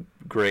been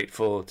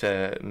grateful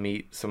to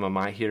meet some of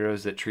my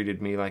heroes that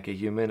treated me like a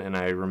human, and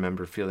I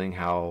remember feeling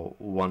how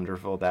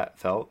wonderful that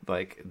felt.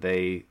 Like,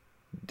 they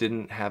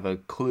didn't have a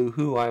clue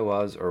who I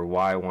was or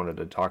why I wanted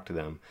to talk to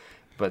them,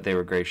 but they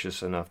were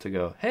gracious enough to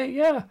go, "Hey,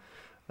 yeah,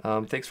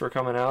 thanks for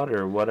coming out,"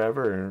 or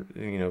whatever,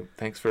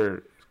 "Thanks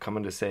for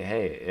coming to say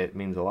hey, it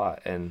means a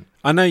lot." And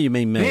I know you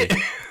mean me,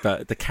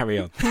 but the carry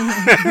on.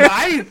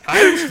 I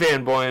was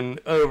fanboying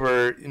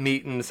over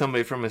meeting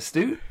somebody from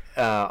Astute.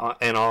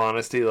 In all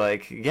honesty,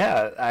 like,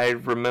 yeah, I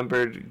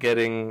remembered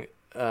getting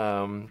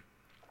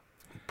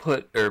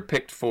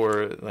picked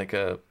for like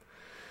a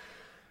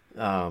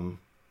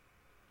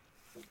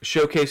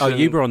showcase. Oh,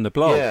 you were on the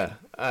blog. Yeah,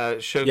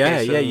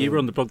 showcase. Yeah, you were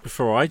on the blog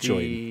before I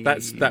joined.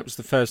 That was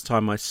the first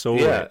time I saw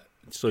it.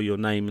 Saw your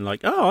name and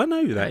like, oh, I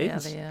know who that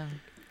is.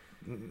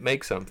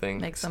 Make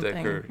something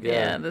sticker.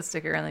 Yeah, the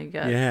sticker, and then you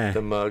got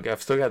the mug.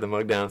 I've still got the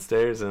mug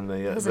downstairs, and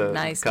the was a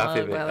nice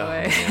coffee mug, by the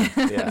way.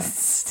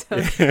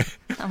 Yeah.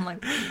 I'm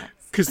like, nice.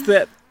 Because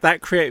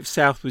that Creative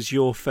South was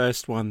your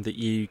first one that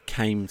you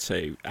came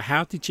to.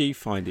 How did you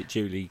find it,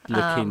 Julie?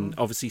 Looking,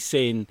 obviously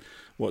seeing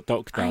what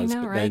Doc does,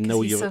 know, but right? then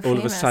all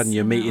of a sudden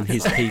you're meeting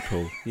his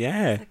people.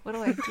 Yeah. Like, what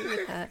do I do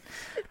with that?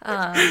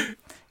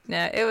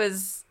 No,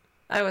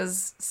 I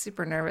was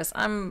super nervous.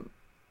 I'm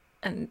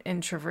an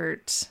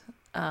introvert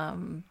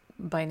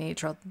by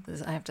nature.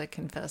 I have to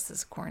confess,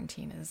 this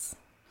quarantine has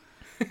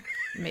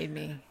made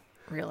me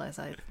realize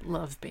I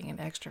love being an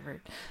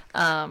extrovert.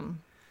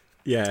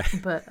 Yeah,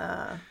 but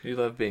you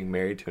love being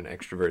married to an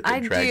extrovert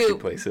that drags you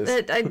places.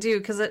 I do,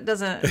 because I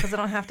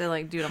don't have to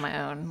like do it on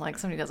my own. Like,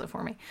 somebody does it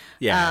for me.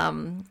 Yeah.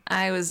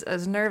 I was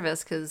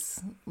signs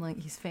because like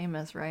he's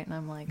famous, right? And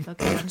I'm like,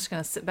 okay, I'm just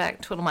gonna sit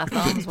back, twiddle my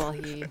thumbs while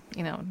he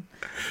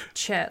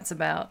chats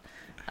about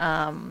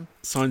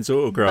signs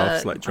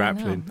autographs like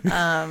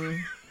Draplin.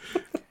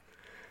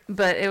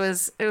 But it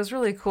was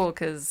really cool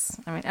because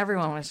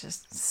everyone was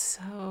just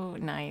so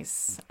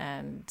nice,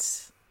 and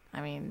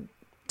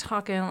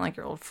talking like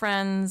your old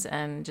friends,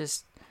 and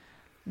just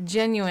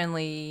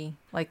genuinely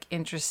like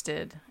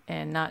interested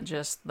in not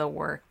just the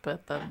work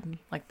but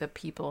the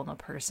people and the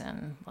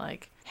person.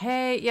 Like,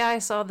 hey, yeah, I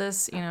saw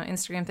this,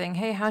 Instagram thing.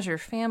 Hey, how's your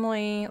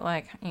family?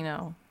 Like,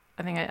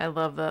 I think I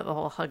love the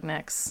whole hug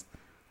necks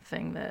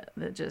thing that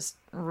just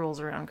rules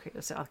around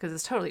Creative South, because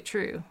it's totally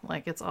true.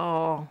 Like, it's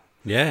all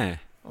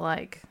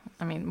like,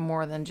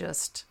 more than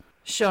just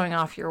showing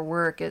off your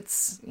work.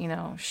 It's,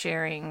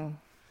 sharing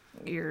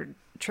your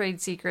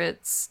trade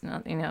secrets.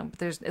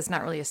 It's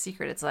not really a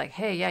secret. It's like,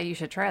 hey, yeah, you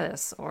should try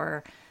this,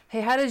 or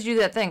hey, how did you do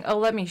that thing? Oh,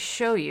 let me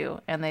show you.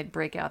 And they'd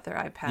break out their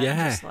iPad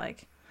and just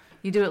like,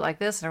 you do it like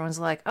this, and everyone's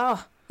like,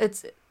 oh,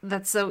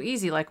 that's so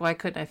easy. Like, why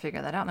couldn't I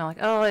figure that out? And they're like,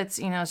 oh, it's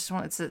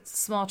it's a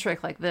small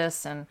trick like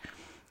this. And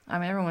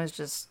everyone was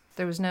just,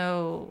 there was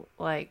no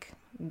like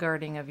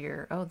guarding of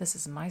your, oh, this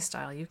is my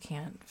style, you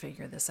can't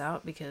figure this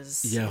out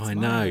because it's I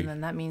mine, know, and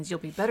then that means you'll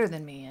be better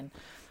than me. And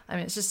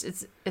it's just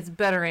it's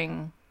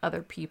bettering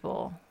other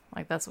people.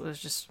 Like, that's what was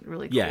just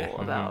really cool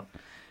about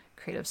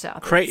Creative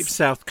South. Creative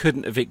South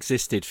couldn't have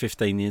existed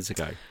 15 years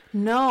ago.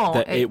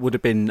 No, it would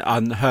have been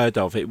unheard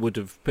of. It would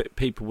have,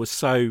 people were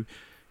so,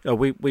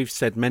 we've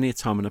said many a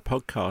time on a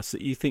podcast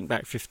that you think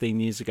back 15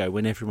 years ago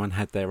when everyone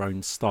had their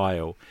own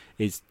style,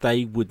 is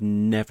they would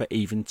never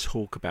even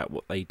talk about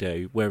what they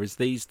do. Whereas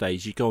these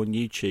days you go on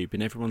YouTube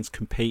and everyone's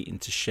competing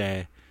to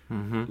share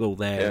all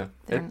their,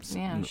 not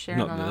that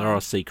there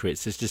are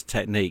secrets, there's just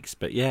techniques.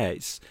 But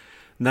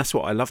and that's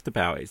what I loved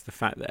about it, is the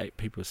fact that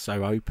people are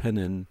so open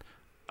and,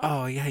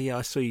 oh yeah,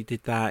 I saw you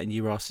did that, and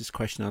you asked this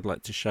question, I'd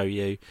like to show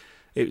you.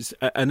 It was,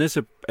 and as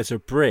a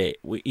Brit,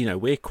 we've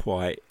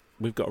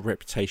got a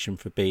reputation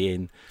for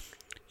being,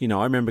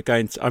 I remember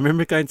going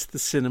to the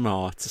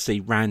cinema to see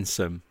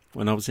Ransom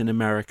when I was in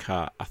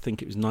America. I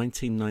think it was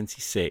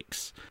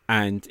 1996,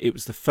 and it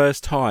was the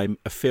first time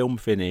a film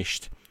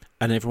finished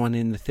and everyone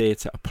in the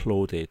theatre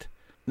applauded.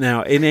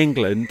 Now in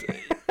England,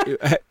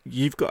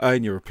 you've got to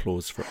earn your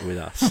applause with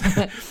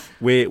us.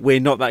 We're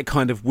not that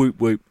kind of whoop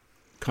whoop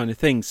kind of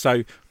thing.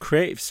 So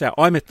Creative South,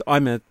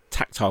 I'm a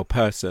tactile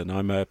person.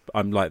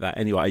 I'm like that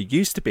anyway. I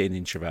used to be an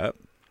introvert.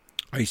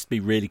 I used to be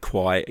really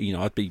quiet.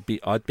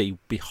 I'd be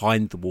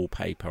behind the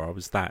wallpaper. I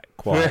was that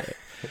quiet.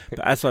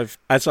 But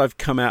as I've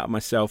come out of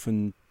myself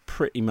and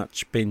pretty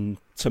much been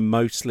to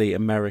mostly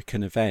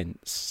American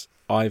events,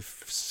 I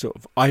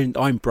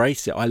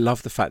embrace it. I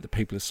love the fact that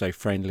people are so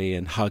friendly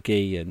and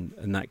huggy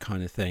and that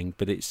kind of thing.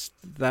 But it's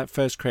that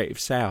first Creative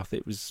South,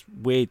 it was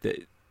weird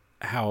that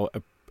how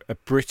a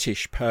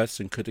British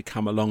person could have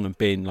come along and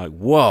been like,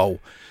 whoa,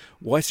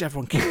 why does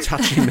everyone keep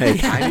touching me?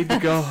 I need to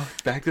go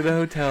back to the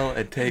hotel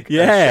and take a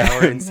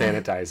shower and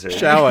sanitizer.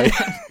 Shower.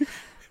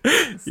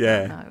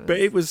 But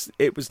it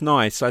was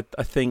nice. I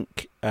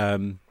think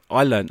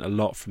I learned a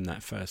lot from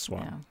that first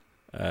one,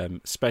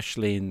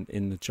 especially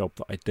in the job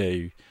that I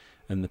do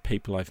and the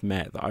people I've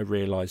met, that I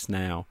realise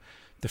now,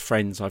 the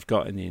friends I've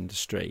got in the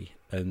industry,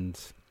 and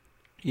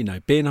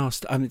being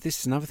asked, this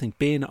is another thing,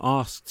 being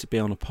asked to be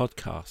on a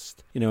podcast.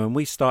 When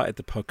we started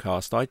the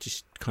podcast, I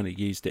just kind of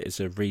used it as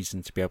a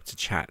reason to be able to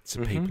chat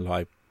to people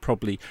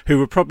who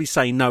would probably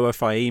say no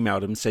if I emailed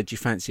them and said, do you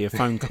fancy a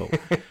phone call?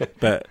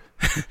 but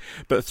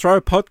throw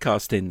a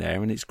podcast in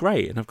there and it's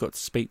great, and I've got to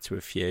speak to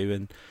a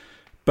few.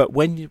 But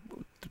when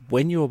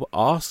you're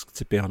asked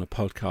to be on a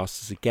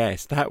podcast as a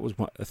guest, that was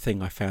a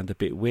thing I found a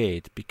bit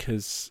weird,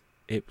 because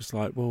it was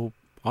like, well,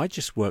 I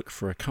just work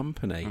for a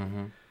company.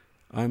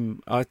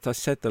 I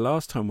said the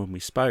last time when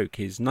we spoke,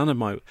 is none of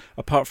my,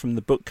 apart from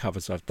the book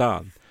covers I've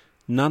done,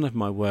 none of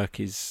my work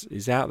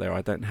is out there.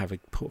 I don't have a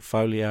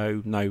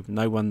portfolio. No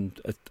one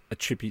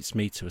attributes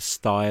me to a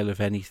style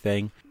of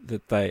anything.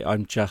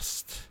 I've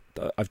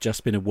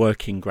just been a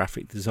working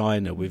graphic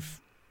designer with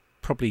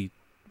probably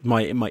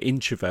my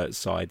introvert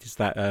side is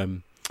that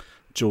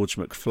George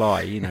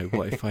McFly.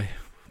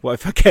 What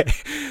if I get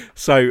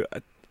so.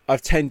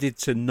 I've tended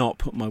to not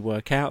put my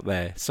work out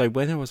there. So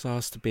when I was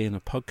asked to be in a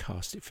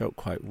podcast, it felt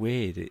quite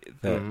weird.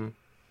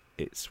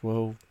 It's,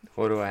 well,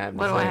 what do I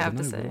have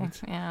to say?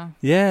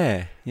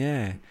 Yeah.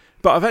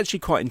 But I've actually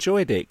quite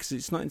enjoyed it, because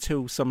it's not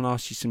until someone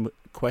asks you some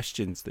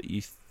questions that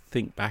you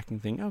think back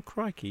and think, oh,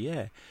 crikey,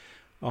 yeah.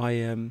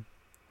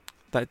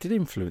 That did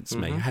influence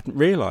me. I hadn't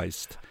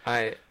realised.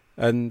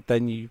 And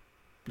then you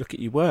look at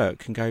your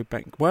work and go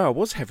back, well, I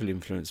was heavily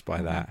influenced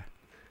by that.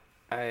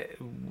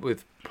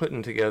 With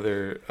putting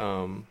together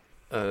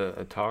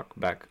a talk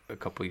back a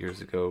couple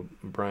years ago,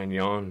 Brian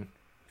Yon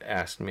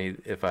asked me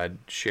if I'd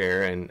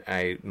share, and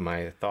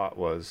my thought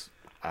was,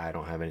 I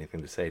don't have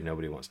anything to say.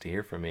 Nobody wants to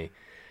hear from me.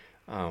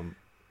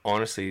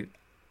 Honestly,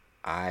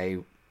 I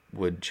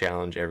would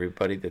challenge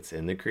everybody that's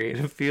in the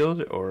creative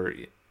field or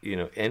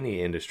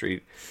any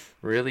industry,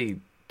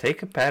 really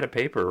take a pad of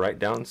paper, write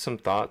down some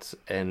thoughts,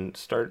 and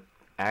start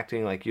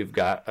acting like you've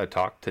got a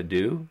talk to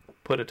do.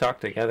 Put a talk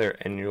together,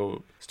 and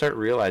you'll start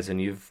realizing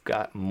you've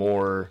got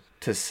more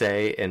to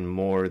say and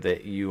more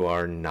that you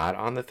are not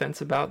on the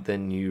fence about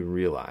than you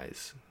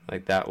realize.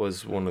 Like, that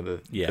was one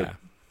of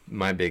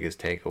my biggest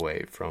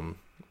takeaway from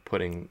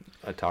putting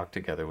a talk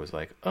together, was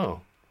like,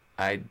 oh,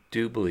 I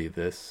do believe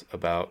this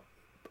about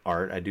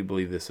art. I do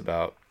believe this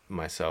about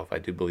myself. I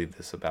do believe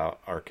this about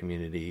our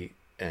community,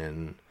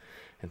 and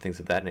and things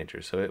of that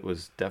nature. So it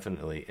was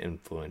definitely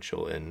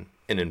influential and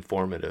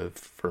informative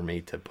for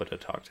me to put a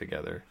talk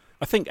together.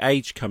 I think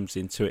age comes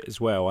into it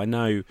as well. I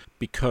know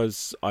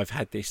because I've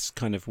had this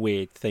kind of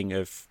weird thing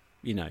of,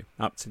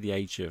 up to the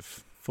age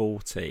of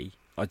 40,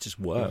 I just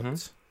worked.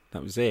 Mm-hmm.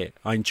 That was it.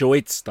 I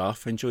enjoyed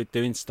stuff, enjoyed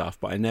doing stuff,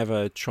 but I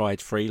never tried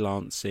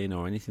freelancing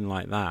or anything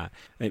like that.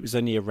 And it was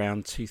only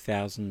around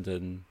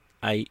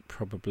 2008,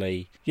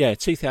 probably. Yeah,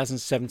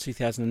 2007,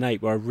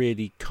 2008, where I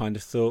really kind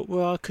of thought,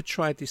 well, I could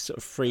try this sort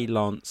of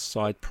freelance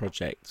side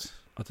project.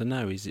 I don't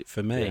know, is it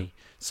for me? Yeah.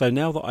 So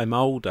now that I'm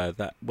older,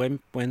 that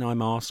when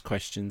I'm asked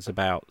questions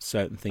about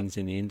certain things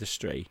in the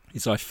industry,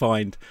 is I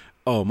find,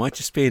 oh, am I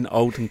just being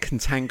old and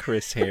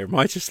cantankerous here? Am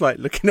I just like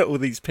looking at all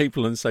these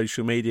people on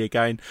social media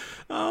going,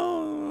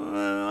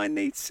 oh, I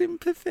need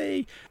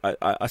sympathy?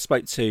 I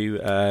spoke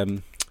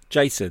to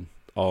Jason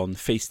on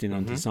Feasting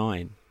on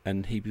Design,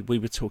 and we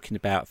were talking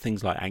about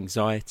things like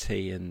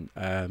anxiety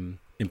and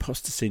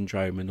imposter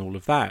syndrome and all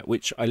of that,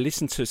 which I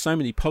listen to so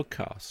many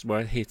podcasts where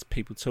I hear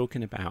people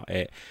talking about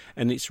it,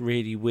 and it's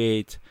really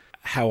weird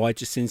how I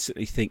just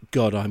instantly think,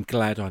 God, I'm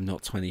glad I'm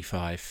not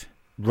 25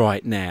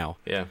 right now.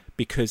 Yeah.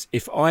 Because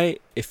if I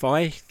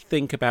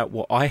think about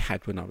what I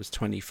had when I was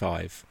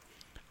 25,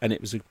 and it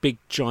was a big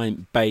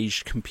giant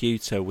beige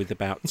computer with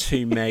about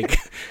 2 meg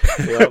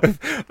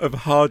of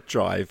hard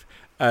drive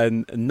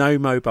and no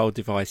mobile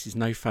devices,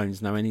 no phones,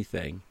 no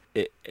anything.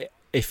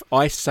 If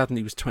I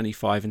suddenly was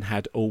 25 and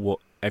had all what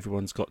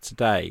everyone's got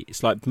today,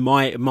 it's like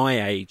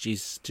my age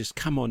is just,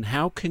 come on,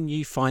 how can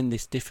you find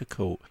this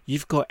difficult?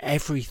 You've got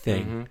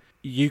everything. Mm-hmm.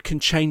 You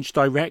can change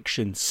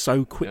direction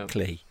so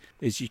quickly. Yep.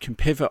 As you can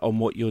pivot on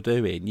what you're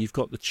doing. You've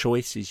got the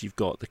choices, you've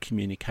got the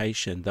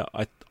communication. That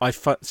I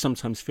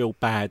sometimes feel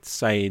bad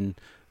saying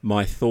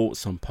my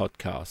thoughts on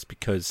podcasts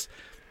because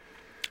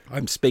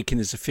I'm speaking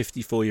as a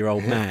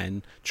 54-year-old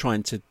man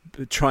trying to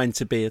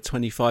be a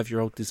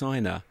 25-year-old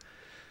designer.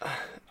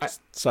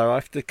 So I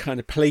have to kind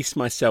of police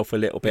myself a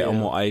little bit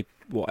on what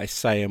I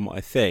say and what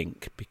I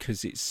think,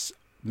 because it's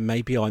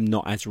maybe I'm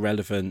not as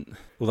relevant.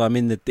 Although I'm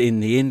in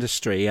the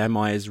industry, am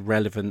I as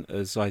relevant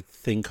as I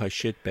think I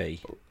should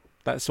be?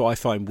 That's what I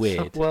find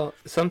weird.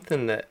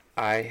 Something that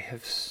I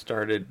have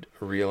started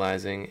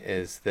realizing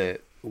is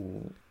that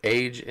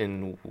age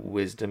and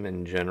wisdom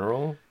in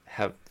general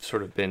have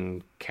sort of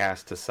been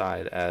cast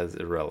aside as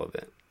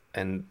irrelevant.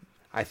 And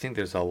I think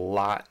there's a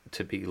lot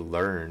to be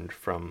learned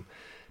from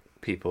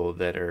people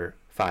that are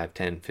 5,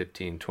 10,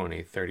 15,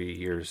 20, 30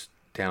 years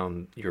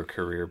down your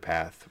career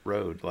path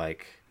road.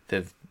 Like,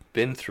 they've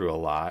been through a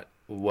lot.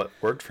 What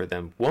worked for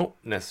them won't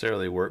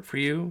necessarily work for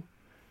you,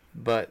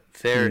 but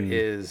there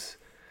is...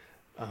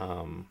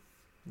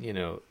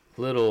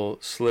 little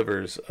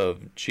slivers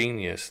of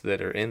genius that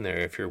are in there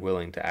if you're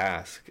willing to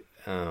ask.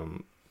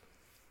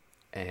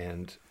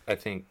 And I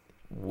think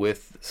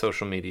with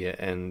social media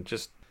and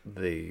just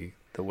the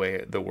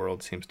way the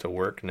world seems to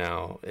work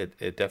now,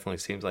 it definitely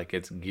seems like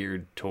it's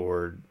geared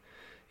toward,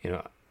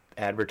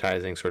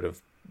 advertising sort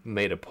of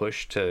made a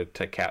push to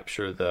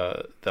capture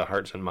the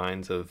hearts and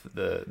minds of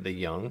the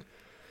young,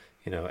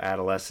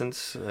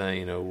 adolescents,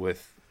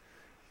 with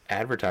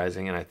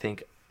advertising. And I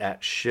think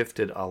that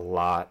shifted a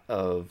lot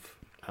of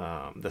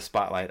the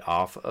spotlight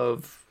off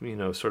of,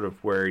 sort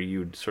of where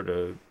you'd sort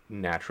of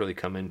naturally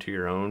come into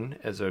your own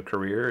as a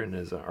career and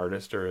as an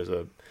artist or as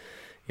a,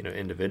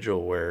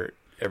 individual, where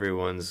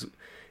everyone's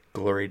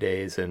glory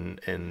days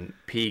and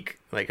peak,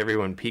 like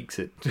everyone peaks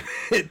at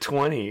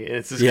 20.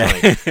 It's just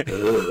kind of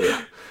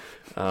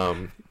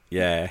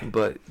like,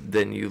 But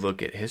then you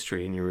look at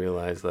history and you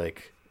realize,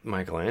 like,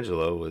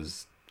 Michelangelo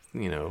was,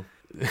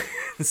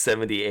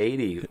 70,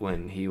 80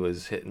 when he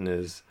was hitting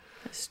his,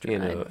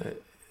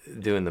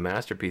 doing the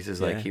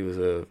masterpieces. Like, he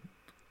was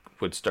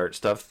would start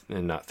stuff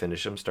and not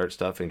finish them, start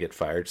stuff and get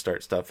fired,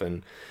 start stuff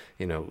and,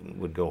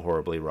 would go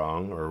horribly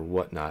wrong or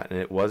whatnot. And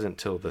it wasn't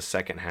till the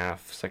second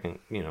half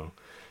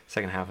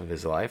of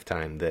his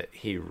lifetime that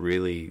he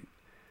really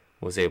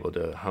was able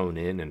to hone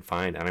in and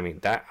find. And I mean,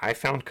 that I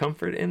found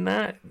comfort in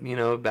that,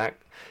 back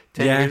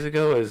 10 years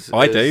ago. It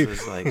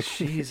was like,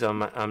 geez,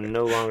 I'm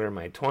no longer in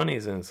my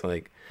 20s, and it's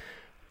like,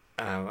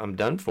 I'm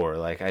done for.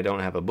 Like, I don't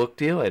have a book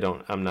deal.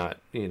 I'm not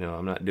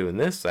doing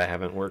this. I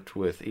haven't worked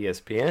with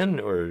ESPN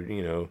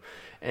or,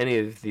 any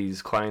of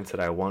these clients that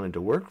I wanted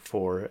to work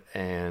for.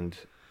 And,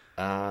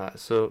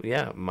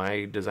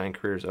 my design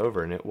career is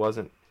over. And it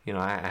wasn't,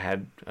 I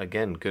had,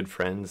 again, good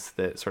friends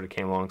that sort of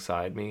came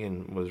alongside me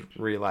and was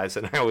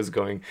realizing I was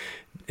going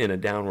in a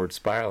downward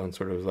spiral, and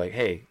sort of was like,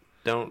 hey,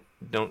 don't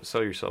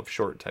sell yourself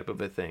short type of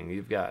a thing.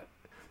 You've got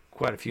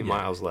quite a few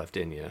miles left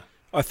in you.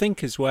 I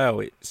think as well,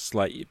 it's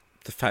like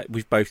the fact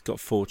we've both got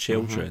 4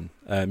 children.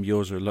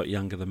 Yours are a lot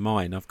younger than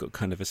mine. I've got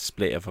kind of a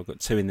split of, I've got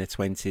 2 in their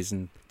 20s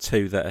and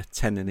 2 that are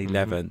 10 and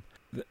 11.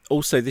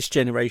 Also, this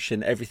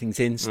generation, everything's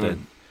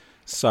instant.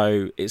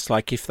 So it's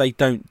like if they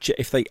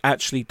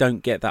actually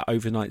don't get that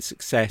overnight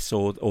success,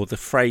 or the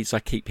phrase I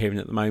keep hearing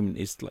at the moment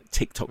is like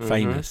TikTok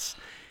famous.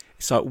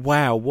 It's like,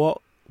 wow,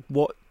 what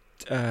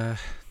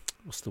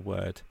what's the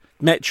word?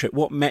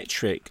 What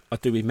metric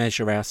do we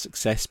measure our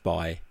success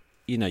by?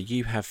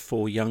 you have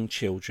 4 young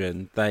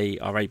children, they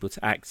are able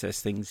to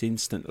access things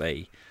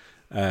instantly.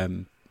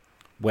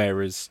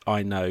 Whereas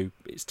I know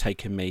it's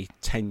taken me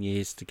 10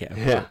 years to get a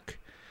book.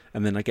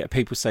 And then I get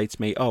people say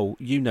to me, "Oh,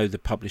 you know the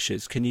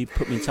publishers. Can you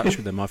put me in touch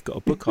with them? I've got a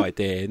book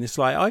idea." And it's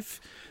like,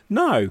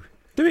 no,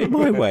 do it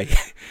my way.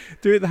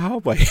 Do it the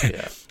hard way.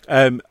 Yeah.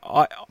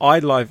 I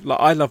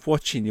love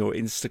watching your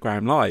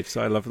Instagram live.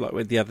 So I love,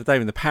 like, the other day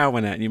when the power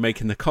went out and you're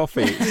making the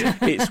coffee.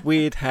 It's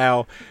weird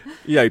how,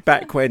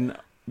 back when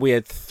we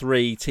had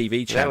 3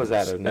 TV channels. That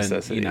was out of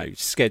necessity. And,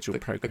 scheduled The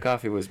program.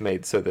 coffee was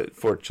made so that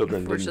 4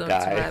 children didn't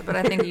die. Right, but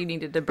I think you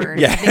needed to burn.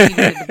 Yeah. I think you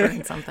needed to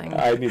burn something.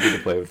 I needed to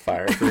play with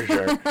fire for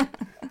sure.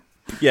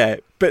 Yeah,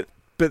 but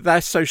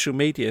that social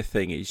media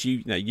thing is,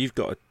 you've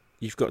got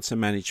to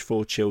manage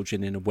 4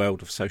 children in a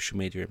world of social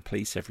media and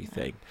police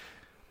everything.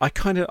 I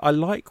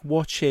like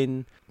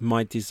watching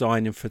my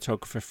design and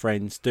photographer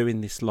friends doing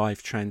this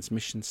live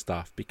transmission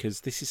stuff,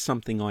 because this is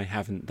something I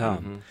haven't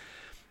done. Mm-hmm.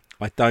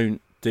 I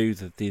don't do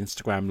the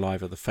Instagram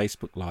live or the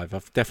Facebook live.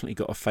 I've definitely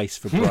got a face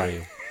for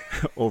Braille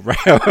or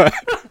Rail.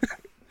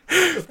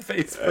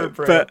 Face for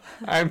Braille.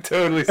 I'm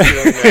totally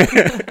stealing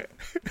that.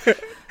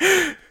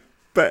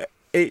 But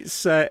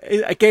it's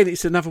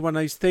it's another one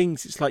of those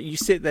things. It's like you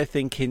sit there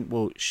thinking,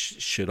 well,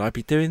 should I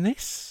be doing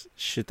this?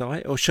 Should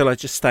I? Or shall I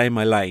just stay in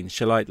my lane?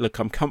 Shall I, look,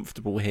 I'm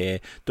comfortable here.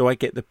 Do I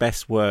get the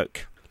best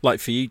work? Like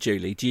for you,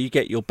 Julie, do you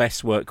get your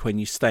best work when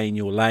you stay in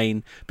your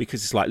lane?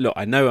 Because it's like, look,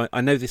 I know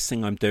this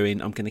thing I'm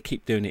doing, I'm going to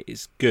keep doing it,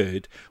 it's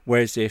good.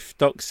 Whereas if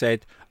Doc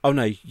said, oh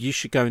no, you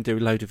should go and do a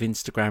load of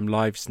Instagram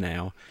lives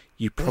now,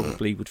 you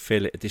probably would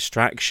feel it a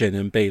distraction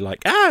and be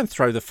like, and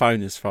throw the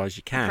phone as far as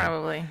you can.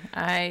 Probably.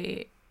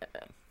 I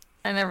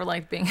never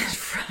liked being in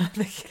front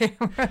of the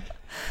camera.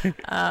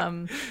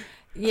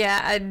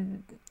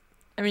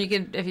 I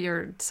mean, if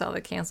you saw the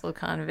Cancel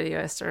Con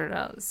video, I started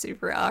out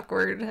super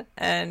awkward,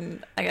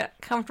 and I got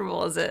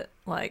comfortable as it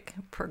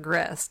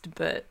progressed.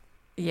 But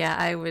yeah,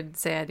 I would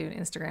say I do an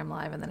Instagram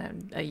live, and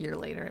then a year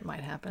later it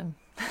might happen.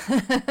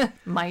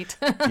 Might.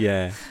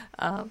 Yeah.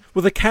 Well,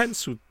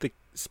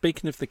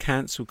 speaking of the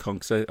Cancel Con,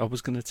 because I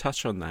was going to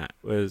touch on that,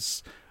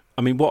 what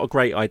a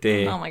great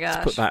idea. Oh my gosh.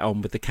 To put that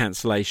on with the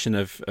cancellation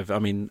of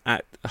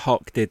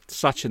Hock did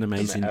such an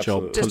amazing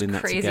job pulling that together.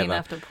 Just crazy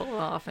enough to pull it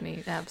off, and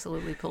he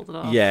absolutely pulled it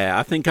off. Yeah,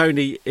 I think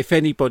if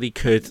anybody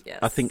could, yes.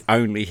 I think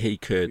only he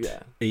could.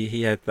 Yeah.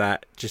 He had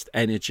that just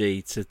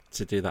energy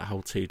to do that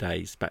whole 2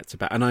 days back to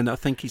back. And I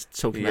think he's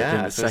talking about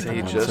doing the second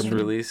he one. just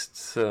released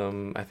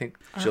some, I think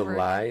Artwork.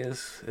 July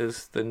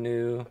is the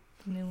new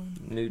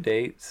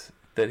dates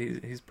that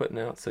he's putting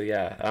out. So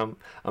yeah,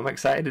 I'm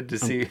excited to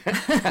see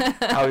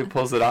how he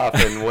pulls it off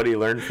and what he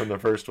learned from the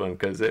first one,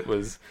 because it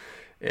was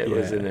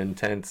an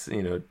intense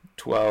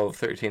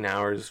 12-13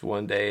 hours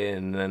one day,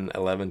 and then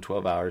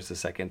 11-12 hours the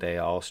second day,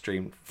 all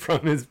streamed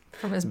from his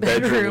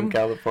bedroom in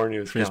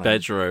California. From his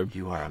bedroom.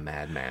 You are a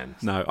madman.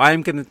 No,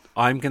 I'm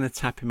gonna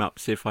tap him up,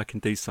 see if I can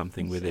do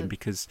something with him,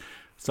 because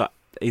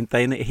he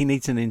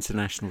needs an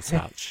international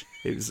touch.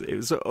 It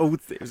was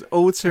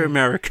all too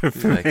American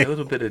for me. A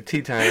little bit of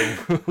tea time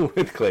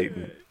with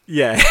Clayton.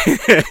 Yeah,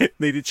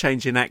 needed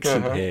change in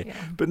accent here. Yeah.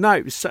 But no,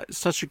 it was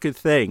such a good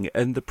thing.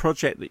 And the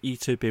project that you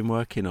two have been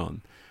working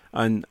on,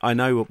 and I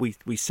know what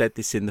we said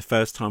this in the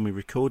first time we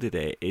recorded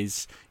it,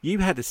 is you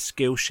had a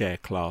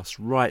Skillshare class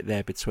right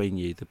there between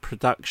you. The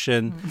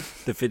production,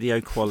 the video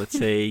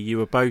quality, you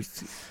were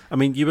both,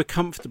 you were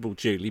comfortable,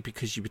 Julie,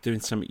 because you were doing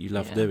something you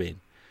love doing.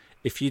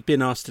 If you'd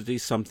been asked to do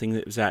something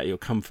that was out of your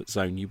comfort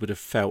zone, you would have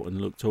felt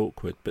and looked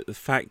awkward. But the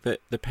fact that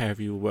the pair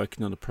of you were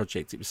working on a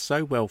project, it was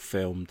so well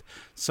filmed,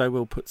 so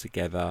well put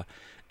together.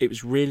 It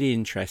was really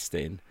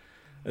interesting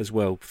as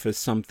well, for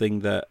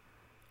something that,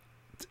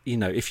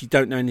 if you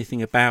don't know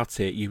anything about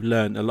it, you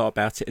learn a lot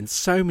about it. And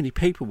so many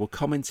people were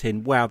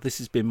commenting, wow, this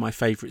has been my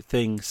favourite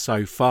thing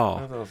so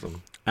far. That's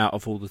awesome. Out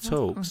of all the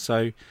talks.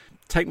 So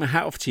take my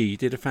hat off to you. You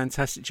did a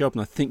fantastic job,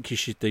 and I think you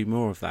should do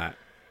more of that.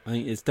 I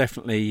think it's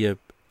definitely...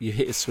 You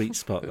hit a sweet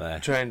spot there.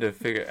 Trying to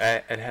figure...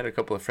 I had a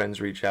couple of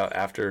friends reach out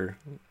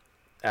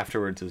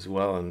afterwards as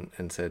well,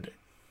 and said,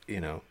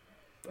 I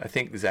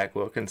think Zach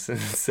Wilkinson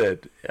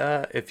said,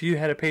 if you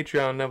had a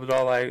Patreon, that was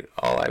all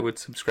I would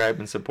subscribe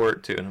and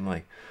support to. And I'm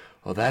like,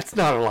 well, that's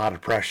not a lot of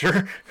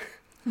pressure.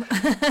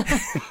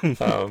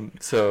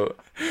 So,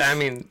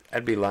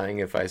 I'd be lying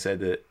if I said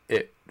that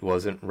it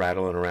wasn't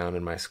rattling around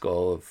in my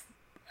skull of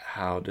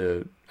how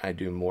do I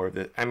do more of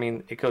it.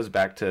 It goes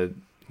back to...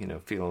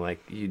 feeling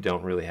like you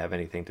don't really have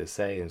anything to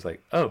say. And it's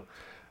like,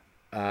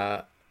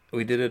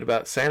 we did it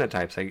about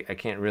Sanotypes. I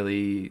can't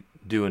really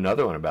do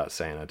another one about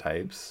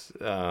Sanotypes.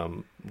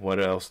 What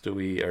else are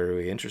we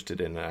interested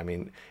in?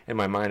 In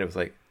my mind, it was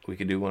like, we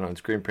could do one on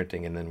screen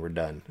printing and then we're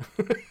done.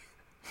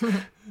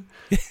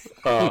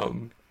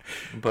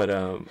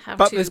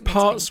 But there's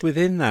parts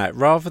within that,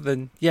 rather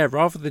than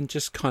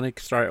just kind of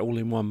throw it all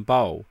in one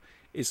bowl.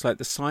 It's like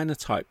the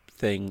Sanotype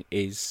thing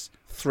is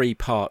 3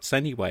 parts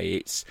anyway.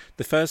 It's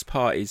the first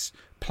part is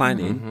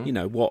planning.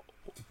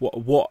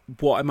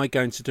 What am I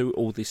going to do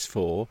all this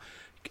for?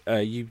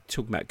 You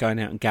talk about going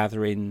out and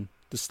gathering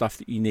the stuff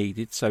that you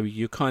needed. So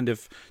you're kind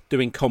of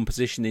doing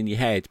composition in your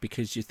head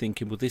because you're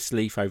thinking, well, this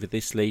leaf over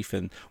this leaf,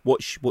 and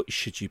what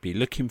should you be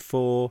looking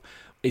for?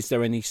 Is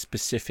there any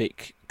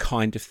specific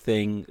kind of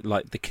thing,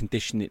 like the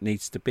condition it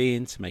needs to be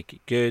in to make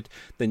it good?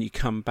 Then you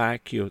come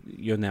back,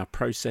 you're now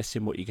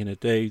processing what you're going to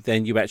do.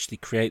 Then you actually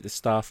create the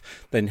stuff,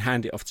 then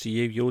hand it off to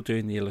you. You're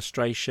doing the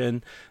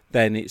illustration.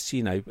 Then it's,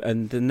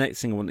 and the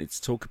next thing I wanted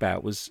to talk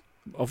about was,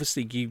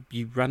 obviously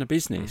you run a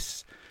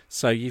business.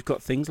 So you've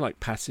got things like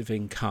passive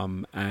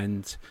income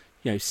and,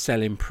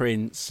 selling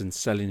prints and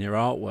selling your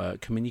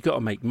artwork. I mean, you've got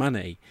to make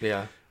money.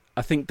 Yeah.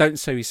 I think don't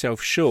sell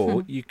yourself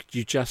short. You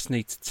just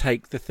need to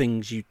take the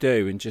things you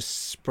do and just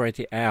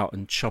spread it out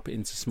and chop it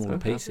into smaller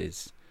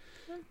pieces.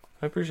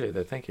 I appreciate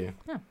that. Thank you.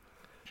 Yeah.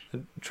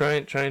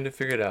 Trying to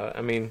figure it out.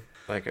 I mean,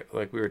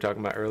 like we were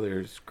talking about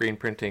earlier, screen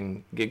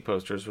printing gig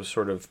posters was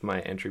sort of my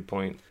entry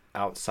point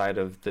outside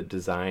of the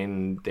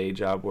design day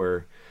job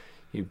where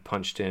you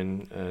punched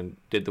in and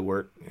did the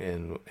work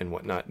and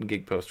whatnot. And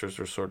gig posters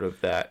were sort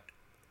of that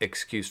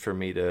excuse for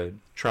me to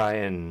try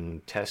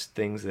and test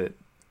things that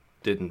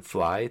didn't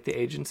fly at the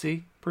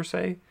agency per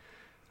se.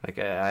 Like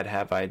I'd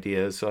have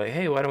ideas, so like,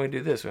 hey, why don't we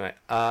do this? And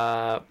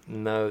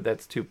no,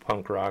 that's too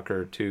punk rock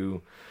or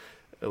too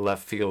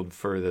left field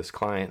for this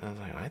client. And I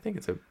was like, I think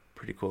it's a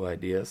pretty cool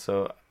idea.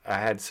 So I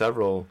had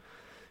several,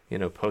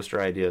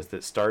 poster ideas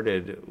that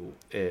started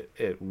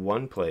at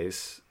one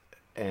place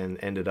and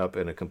ended up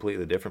in a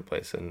completely different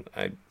place. And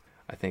I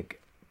think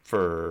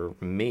for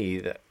me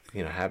that,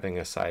 having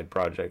a side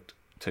project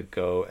to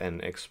go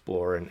and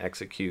explore and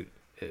execute,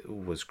 it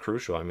was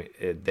crucial. I mean,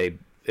 they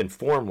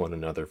inform one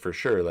another for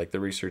sure. Like the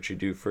research you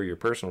do for your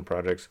personal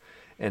projects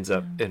ends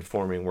up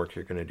informing work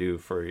you're going to do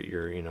for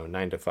your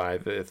 9 to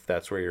 5 if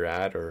that's where you're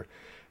at,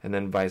 and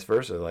then vice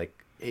versa. Like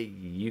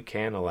you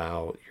can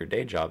allow your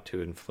day job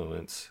to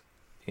influence.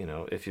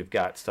 If you've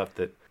got stuff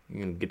that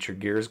you can get your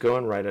gears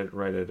going, write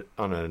it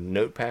on a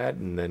notepad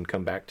and then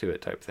come back to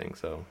it type thing.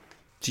 So.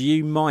 Do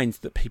you mind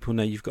that people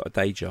know you've got a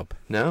day job?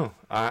 No,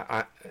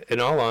 I in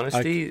all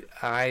honesty,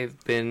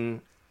 I've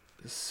been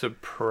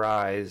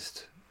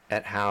surprised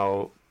at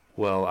how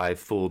well I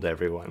fooled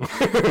everyone.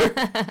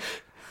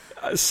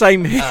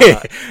 Same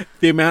here.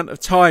 The amount of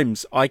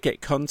times I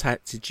get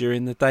contacted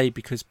during the day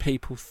because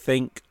people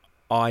think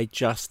I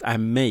just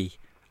am me.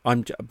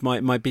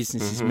 My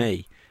business is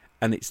me,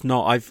 and it's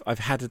not. I've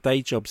had a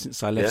day job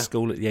since I left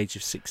school at the age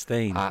of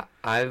 16.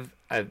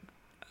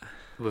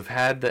 We've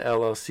had the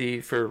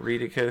LLC for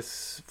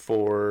Redicus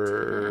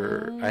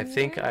for I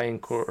think I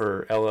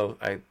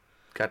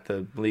got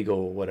the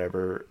legal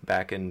whatever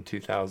back in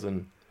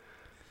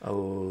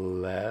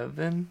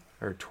 2011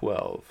 or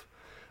 12,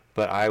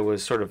 but I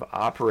was sort of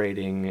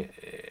operating,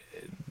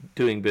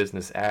 doing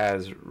business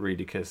as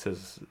Redicus,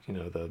 as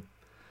the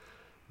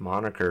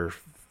moniker.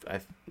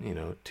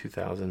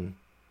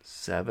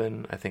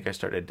 2007 I think I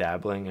started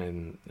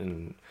dabbling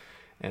and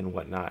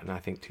whatnot, and I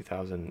think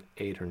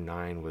 2008 or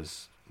 9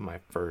 was my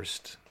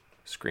first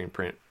screen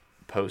print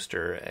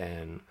poster,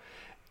 and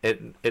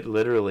it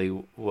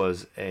literally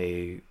was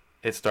it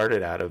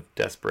started out of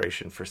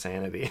desperation for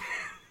sanity.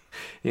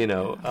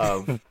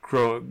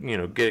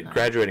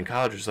 Graduating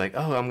college was like,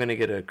 oh, I'm going to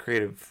get a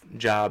creative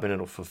job and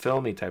it'll fulfill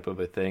me type of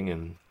a thing.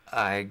 And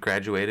I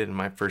graduated and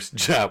my first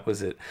job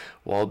was at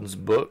Walden's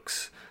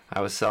Books.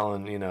 I was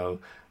selling,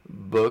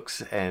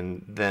 books,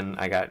 and then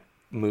I got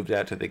moved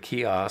out to the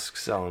kiosk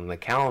selling the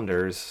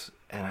calendars,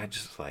 and I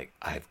just like,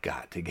 I've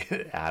got to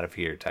get out of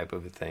here type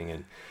of a thing.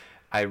 And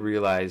I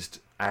realized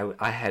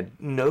I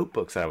had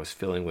notebooks that I was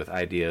filling with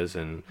ideas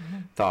and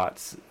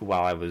thoughts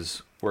while I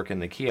was working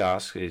the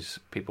kiosk as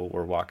people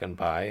were walking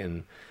by,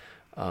 and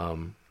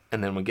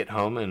then would get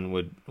home and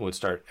would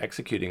start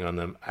executing on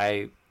them.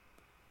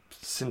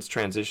 Since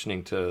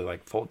transitioning to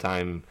like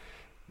full-time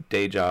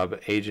day job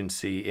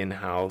agency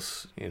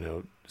in-house,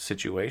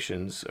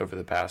 situations over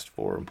the past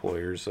 4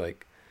 employers,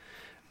 like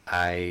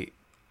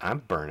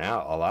I'm burnt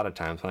out a lot of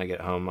times when I get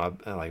home.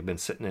 I've been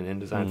sitting in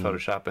InDesign,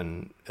 Photoshop,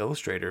 and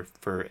Illustrator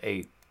for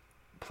 8+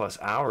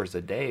 hours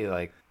a day.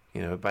 Like,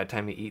 by the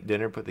time you eat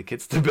dinner, put the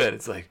kids to bed,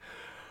 it's like,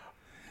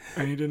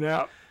 I need a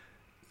nap.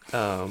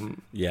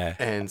 Yeah.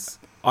 And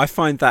I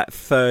find that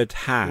third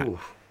hat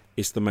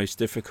is the most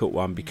difficult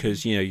one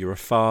because, you're a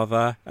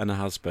father and a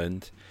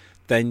husband.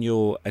 Then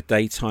you're a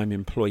daytime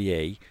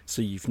employee.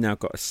 So you've now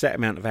got a set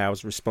amount of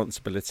hours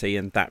responsibility,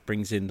 and that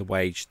brings in the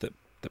wage that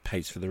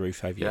pays for the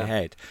roof over your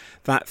head.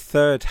 That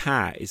third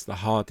hat is the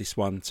hardest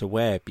one to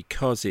wear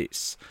because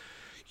it's,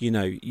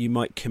 you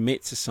might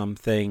commit to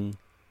something.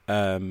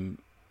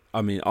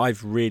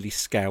 I've really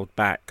scaled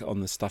back on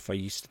the stuff I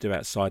used to do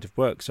outside of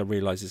work, so I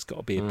realise there's got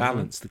to be a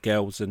balance. The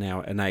girls are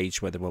now at an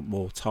age where they want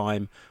more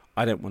time.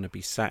 I don't want to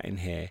be sat in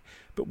here.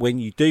 But when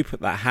you do put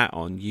that hat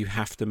on, you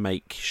have to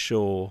make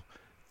sure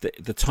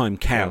that the time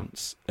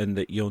counts and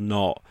that you're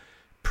not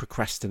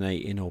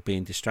procrastinating or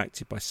being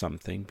distracted by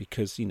something,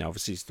 because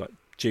obviously it's like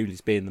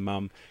Julie's being the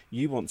mum,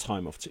 you want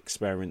time off to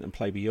experiment and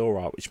play with your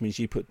art, which means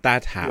you put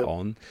dad hat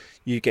on,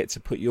 you get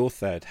to put your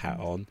third hat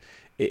on.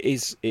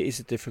 it is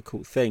a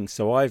difficult thing.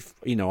 So I've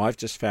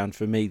just found,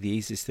 for me, the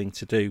easiest thing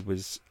to do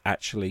was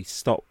actually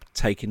stop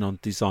taking on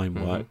design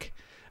work.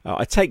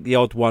 I take the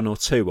odd one or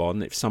two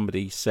on if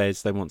somebody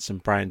says they want some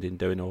branding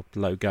doing, or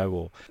logo,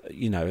 or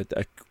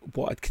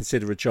what I'd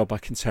consider a job I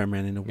can turn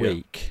around in a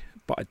week.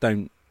 But I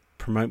don't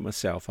promote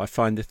myself. I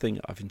find the thing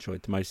that I've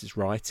enjoyed the most is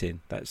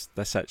writing.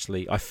 That's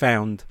actually, I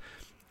found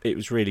it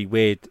was really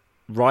weird.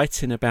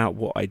 Writing about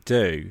what I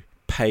do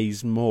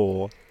pays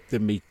more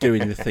than me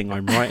doing the thing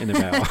I'm writing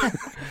about.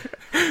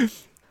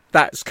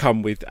 That's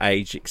come with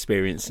age,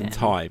 experience, and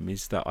time.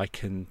 Is that I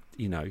can,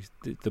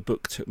 the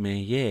book took me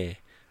a year.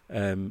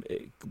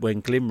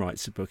 When Glyn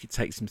writes a book, it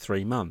takes him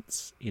 3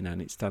 months,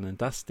 and it's done and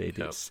dusted.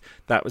 Yep.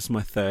 That was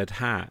my third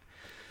hat.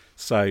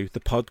 So the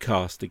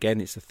podcast, again,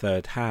 it's a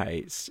third hat.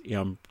 It's,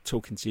 I'm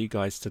talking to you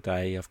guys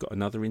today. I've got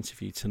another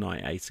interview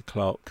tonight at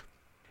 8:00.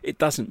 It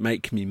doesn't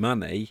make me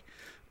money,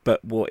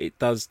 but what it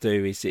does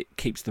do is it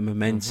keeps the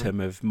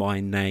momentum of my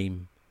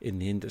name in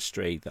the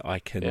industry, that I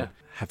can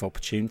have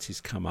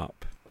opportunities come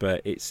up.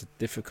 But it's a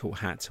difficult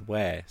hat to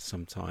wear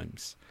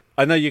sometimes.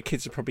 I know your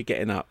kids are probably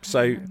getting up.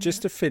 So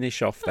just to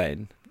finish off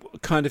then,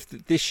 kind of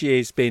this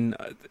year's been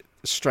a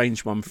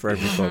strange one for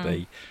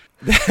everybody.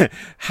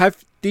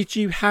 Did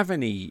you have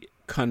any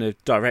kind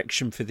of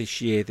direction for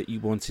this year that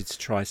you wanted to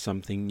try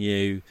something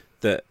new,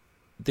 that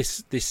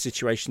this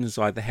situation has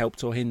either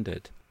helped or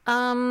hindered?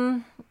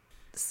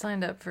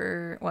 Signed up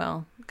for,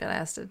 got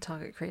asked to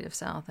talk at Creative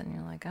South, and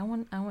you're like, I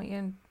want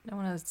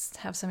to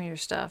have some of your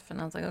stuff.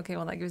 And I was like, okay,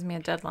 well, that gives me a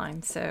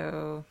deadline.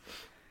 So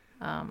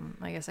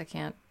I guess I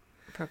can't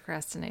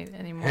procrastinate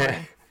anymore.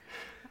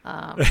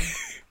 So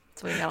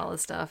we got all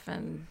this stuff,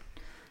 and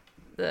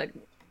the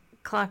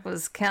clock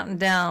was counting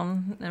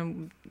down,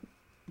 and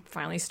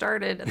finally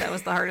started. That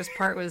was the hardest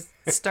part, was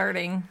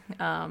starting.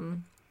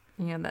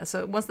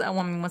 So once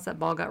that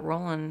ball got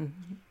rolling,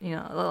 a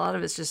lot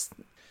of it's just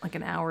like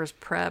an hour's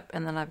prep,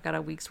 and then I've got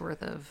a week's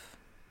worth of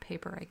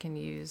paper I can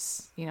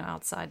use,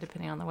 outside,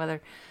 depending on the weather.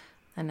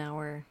 And now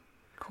we're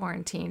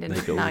quarantined,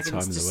 and now I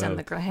can just send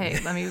the girl, hey,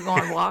 let me go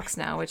on walks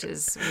now, which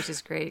is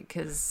great,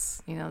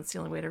 because it's the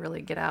only way to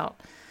really get out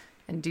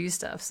and do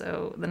stuff.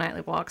 So the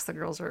nightly walks, the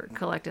girls are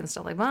collecting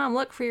stuff like, Mom,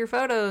 look for your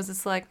photos.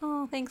 It's like,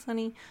 oh, thanks,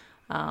 honey.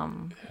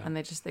 And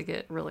they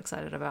get real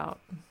excited about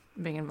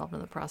being involved in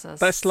the process.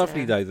 That's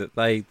lovely though, that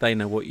they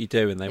know what you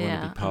do, and they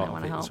want to be part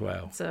of it as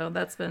well. So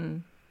that's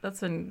been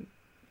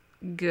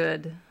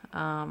good.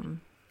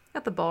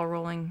 Got the ball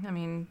rolling. I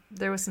mean,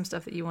 there was some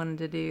stuff that you wanted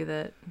to do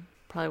that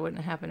probably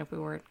wouldn't happen if we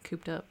weren't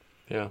cooped up.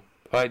 Yeah.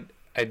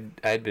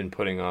 I'd been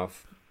putting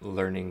off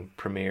learning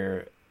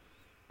Premiere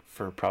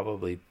for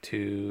probably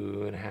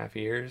 2.5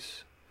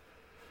 years.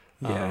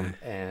 Yeah.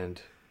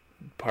 And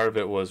part of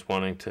it was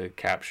wanting to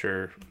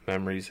capture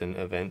memories and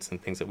events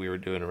and things that we were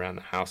doing around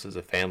the house as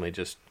a family,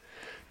 just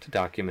to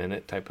document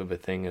it, type of a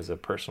thing, as a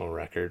personal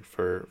record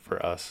for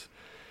us.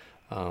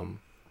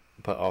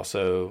 But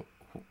also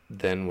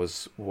then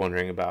was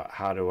wondering about,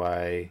 how do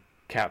I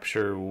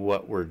capture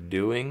what we're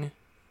doing?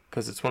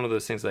 Because it's one of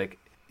those things, like,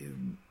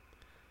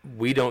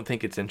 we don't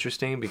think it's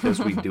interesting because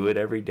we do it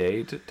every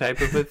day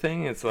type of a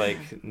thing. It's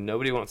like,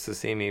 nobody wants to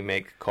see me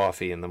make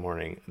coffee in the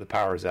morning. The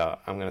power's out.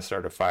 I'm going to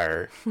start a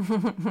fire.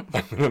 I'm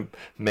going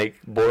to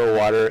boil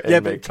water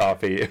and make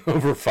coffee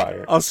over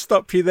fire. I'll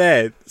stop you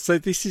there. So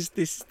this is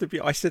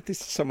I said this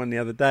to someone the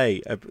other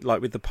day,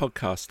 like with the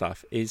podcast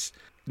stuff, is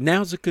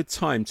now's a good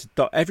time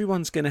to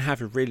everyone's going to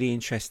have a really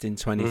interesting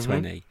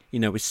 2020.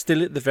 We're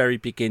still at the very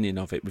beginning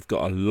of it. We've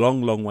got a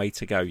long way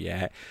to go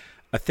yet.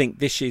 I think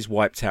this year's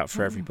wiped out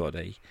for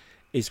everybody.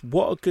 Is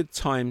what a good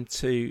time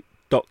to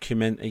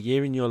document a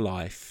year in your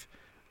life,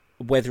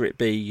 whether it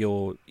be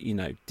your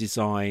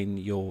design,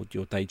 your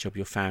day job,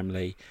 your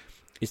family.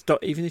 It's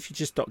even if you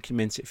just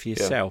document it for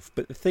yourself.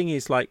 But the thing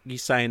is, like you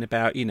saying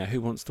about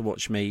who wants to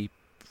watch me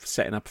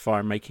setting up a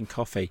fire and making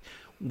coffee.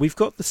 We've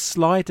got the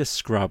slider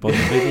scrub on the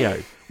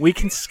video. We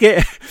can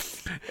skip.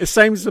 The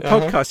same as the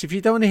podcast. If you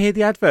don't want to hear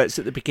the adverts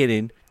at the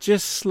beginning,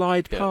 just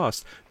slide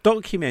past.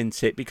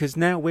 Document it, because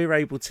now we're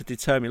able to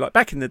determine, like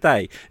back in the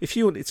day, if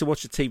you wanted to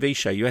watch a TV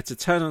show, you had to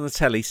turn on the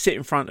telly, sit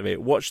in front of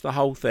it, watch the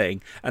whole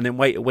thing, and then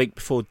wait a week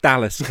before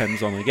Dallas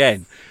comes on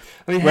again.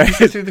 I mean,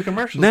 you through the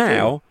commercials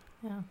now,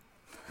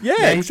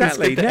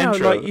 exactly. Now,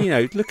 intro.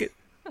 look at,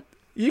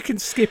 you can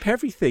skip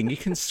everything. You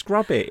can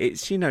scrub it.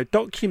 It's,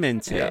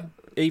 document it. Yeah.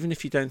 Even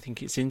if you don't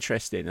think it's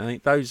interesting. I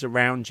think those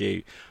around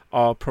you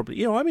are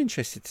probably, I'm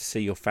interested to see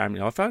your family.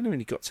 I've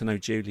only got to know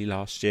Julie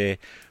last year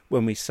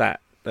when we sat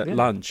at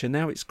lunch, and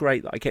now it's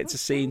great that I get to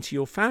see into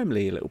your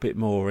family a little bit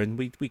more, and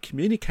we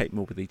communicate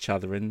more with each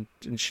other and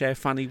share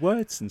funny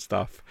words and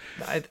stuff.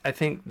 I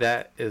think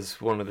that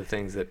is one of the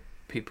things that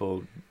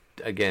people,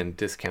 again,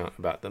 discount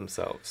about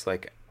themselves.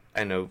 Like,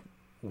 I know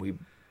we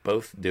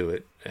both do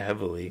it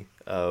heavily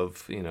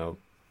of,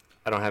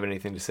 I don't have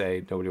anything to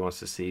say. Nobody wants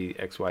to see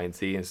X, Y, and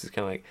Z. And it's just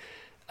kind of like,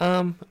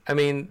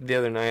 the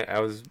other night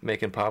I was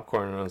making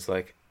popcorn, and I was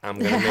like, I'm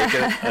going to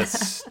make a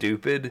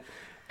stupid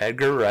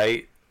Edgar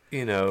Wright,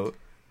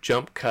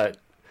 jump cut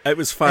It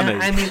was funny.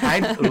 And, I mean,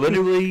 I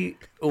literally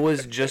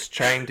was just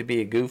trying to be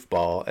a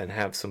goofball and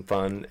have some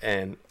fun,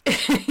 and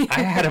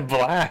I had a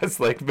blast,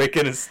 like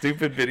making a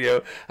stupid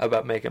video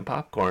about making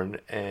popcorn.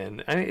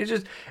 And I mean,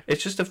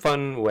 it's just a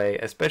fun way,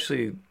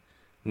 especially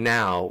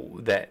now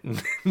that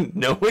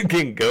no one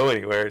can go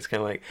anywhere. It's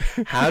kind of like,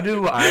 how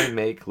do I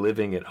make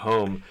living at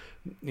home,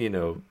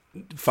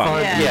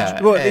 fun?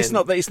 Yeah. Well, it's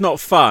not that it's not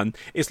fun.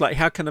 It's like,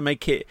 how can I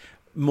make it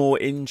more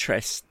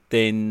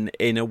interesting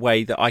in a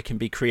way that I can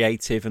be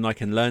creative and I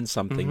can learn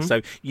something? Mm-hmm.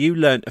 So you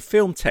learned a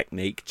film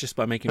technique just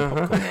by making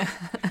popcorn.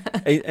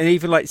 And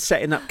even like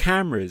setting up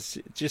cameras,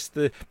 just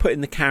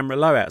putting the camera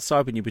low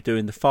outside when you were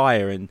doing the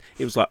fire, and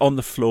it was like on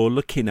the floor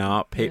looking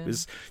up. It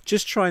was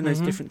just trying those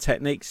different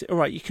techniques. All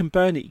right, you can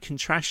burn it, you can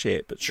trash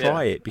it, but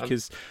try it.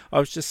 Because I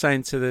was just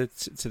saying to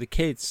the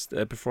kids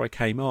before I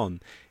came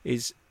on,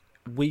 is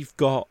we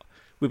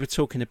were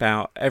talking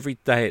about every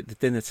day at the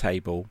dinner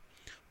table,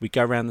 we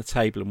go around the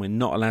table and we're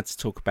not allowed to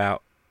talk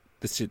about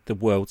the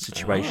world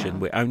situation.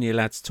 We're only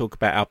allowed to talk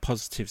about our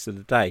positives of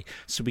the day.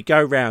 So we go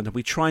around and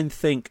we try and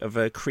think of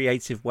a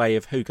creative way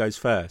of who goes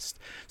first.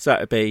 So that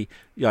would be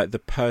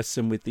the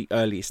person with the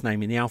earliest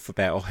name in the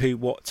alphabet, or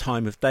what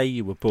time of day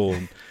you were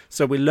born.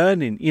 So we're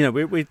learning,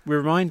 we're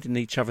reminding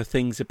each other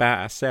things about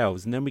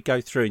ourselves, and then we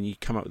go through and you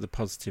come up with the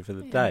positive of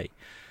the day.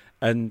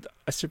 And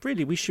I said,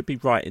 really, we should be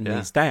writing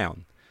these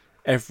down.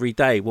 Every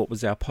day, what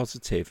was our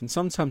positive? And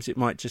sometimes it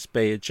might just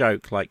be a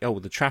joke, like, "Oh,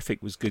 the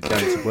traffic was good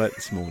going to work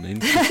this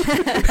morning."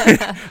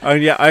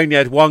 only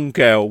had one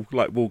girl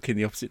like walk in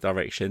the opposite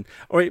direction,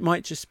 or it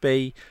might just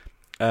be,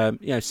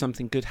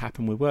 something good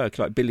happened with work.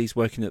 Like Billy's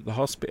working at the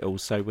hospital,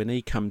 so when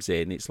he comes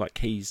in, it's like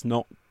he's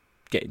not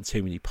getting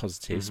too many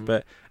positives.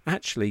 But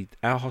actually,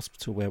 our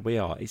hospital where we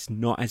are is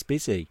not as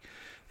busy.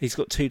 He's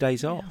got 2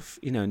 days off,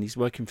 and he's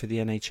working for the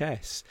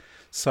NHS.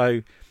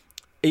 So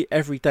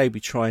every day we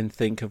try and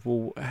think of,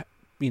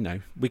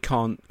 we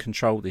can't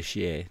control this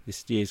year.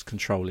 This year's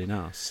controlling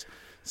us.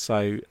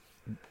 So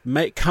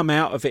come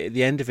out of it at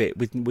the end of it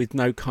with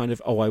no kind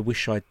of, I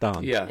wish I'd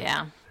done.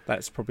 Yeah.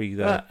 That's probably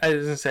the... Well, I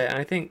was going to say,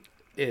 I think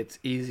it's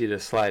easy to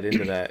slide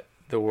into that.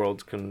 The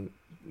world's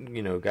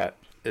got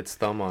its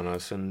thumb on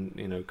us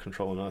and,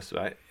 controlling us.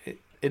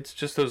 It's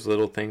just those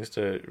little things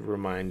to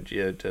remind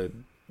you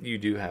you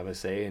do have a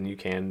say, and you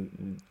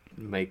can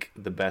make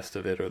the best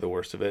of it or the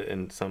worst of it.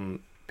 And some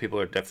people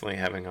are definitely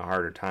having a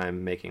harder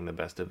time making the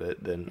best of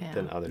it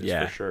than others,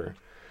 for sure.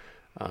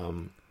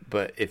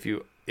 But if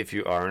you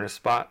are in a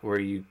spot where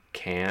you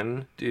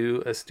can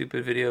do a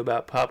stupid video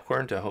about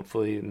popcorn to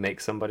hopefully make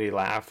somebody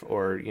laugh,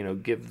 or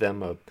give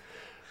them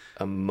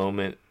a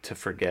moment to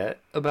forget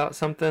about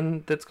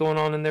something that's going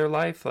on in their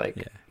life,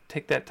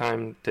 take that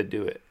time to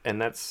do it.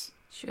 And that's...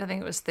 I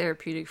think it was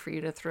therapeutic for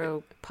you to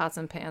throw pots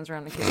and pans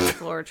around the kitchen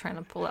floor trying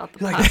to pull out the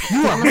pots.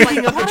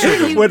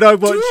 What are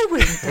you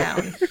doing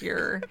down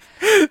here?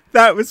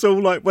 That was all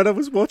like, when I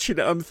was watching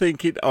it, I'm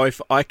thinking, if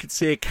I could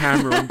see a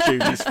camera on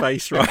Julie's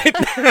face right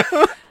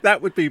now,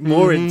 that would be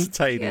more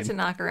entertaining. He had to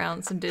knock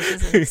around some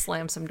dishes and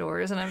slam some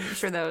doors, and I'm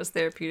sure that was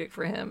therapeutic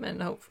for him,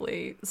 and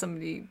hopefully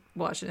somebody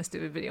watching a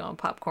stupid video on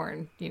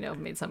popcorn,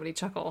 made somebody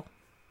chuckle.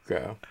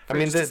 Yeah. I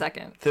mean, just a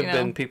second. There have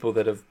been people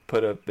that have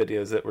put up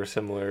videos that were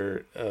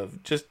similar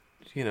of just,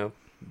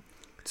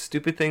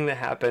 stupid thing that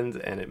happened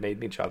and it made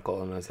me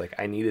chuckle. And I was like,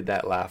 I needed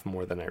that laugh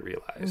more than I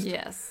realized.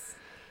 Yes.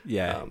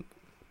 Yeah.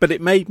 But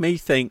it made me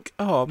think,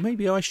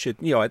 maybe I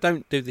should, I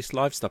don't do this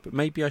live stuff, but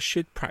maybe I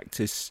should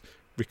practice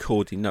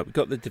recording. No, we've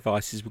got the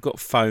devices, we've got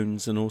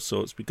phones and all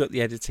sorts, we've got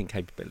the editing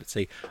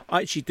capability.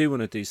 I actually do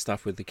want to do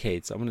stuff with the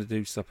kids. I want to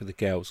do stuff with the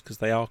girls because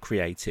they are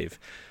creative.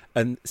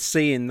 And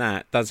seeing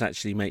that does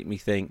actually make me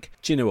think,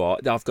 do you know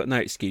what? I've got no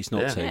excuse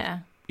not to.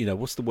 Yeah.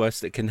 What's the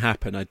worst that can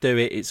happen? I do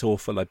it, it's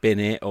awful, I bin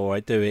it, or I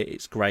do it,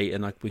 it's great,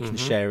 and we can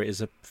share it as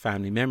a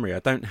family memory. I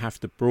don't have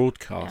to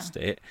broadcast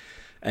it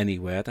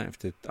anywhere. I don't have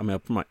to. I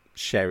might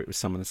share it with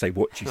someone and say,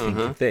 "What do you think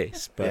of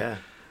this?" But I'm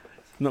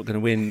not going to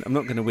win. I'm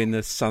not going to win the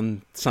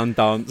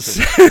Sundance.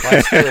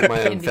 I still have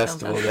my own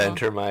festival to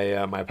enter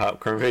my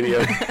popcorn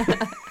video.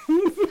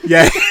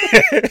 Yeah.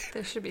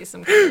 There should be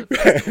some kind of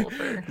festival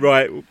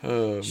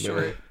for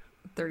short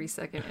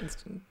 30-second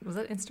was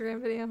that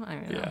Instagram video? I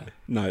don't know.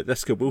 No,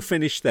 that's good. We'll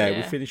finish there.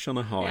 We'll finish on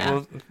a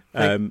high.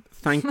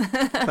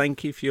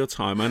 Thank you for your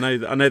time. I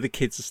know the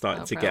kids are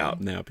starting to get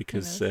up now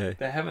because they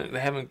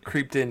haven't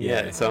creeped in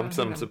yet, so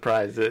I'm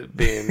surprised at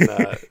being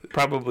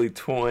probably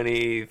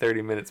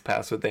 20-30 minutes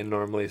past what they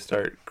normally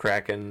start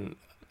cracking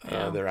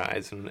their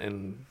eyes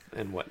and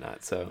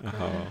whatnot. So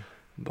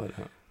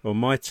well,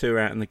 my two are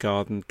out in the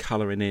garden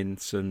colouring in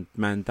some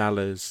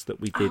mandalas that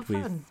we did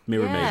with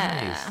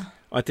Mirami.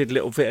 I did a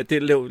little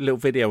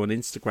video on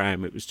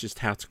Instagram. It was just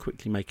how to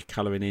quickly make a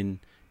colouring in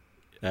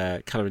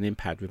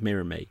pad with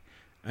Mirami,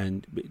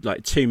 and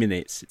like 2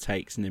 minutes it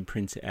takes, and then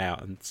print it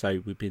out. And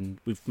so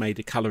we've made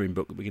a colouring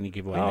book that we're going to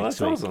give away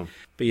next week. Awesome.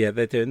 But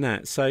they're doing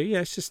that. So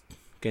it's just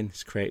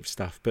it's creative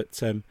stuff.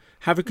 But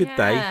have a good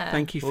day.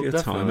 Thank you for your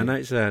time. I know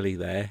it's early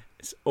there.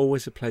 It's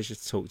always a pleasure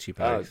to talk to you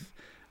both.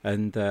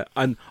 And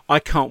I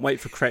can't wait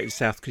for Creative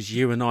South because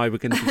you and I were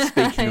going to be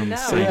speaking on the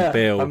know. same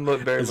bill I'm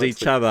very as much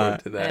each looking other.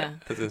 forward to that. Yeah.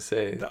 As I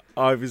say,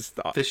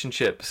 fish and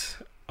chips.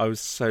 I was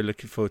so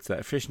looking forward to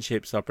that. Fish and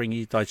chips. I'll bring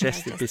you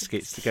digestive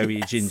biscuits to go with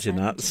your ginger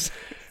nuts.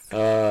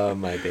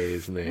 My day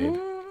is made.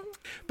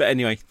 But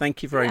anyway,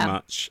 thank you very Yeah.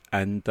 much,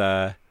 and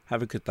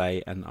have a good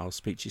day. And I'll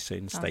speak to you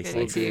soon. Stay Okay. safe.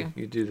 Thank you.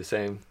 You do the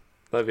same.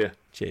 Love you.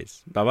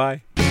 Cheers.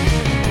 Bye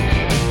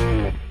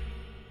bye.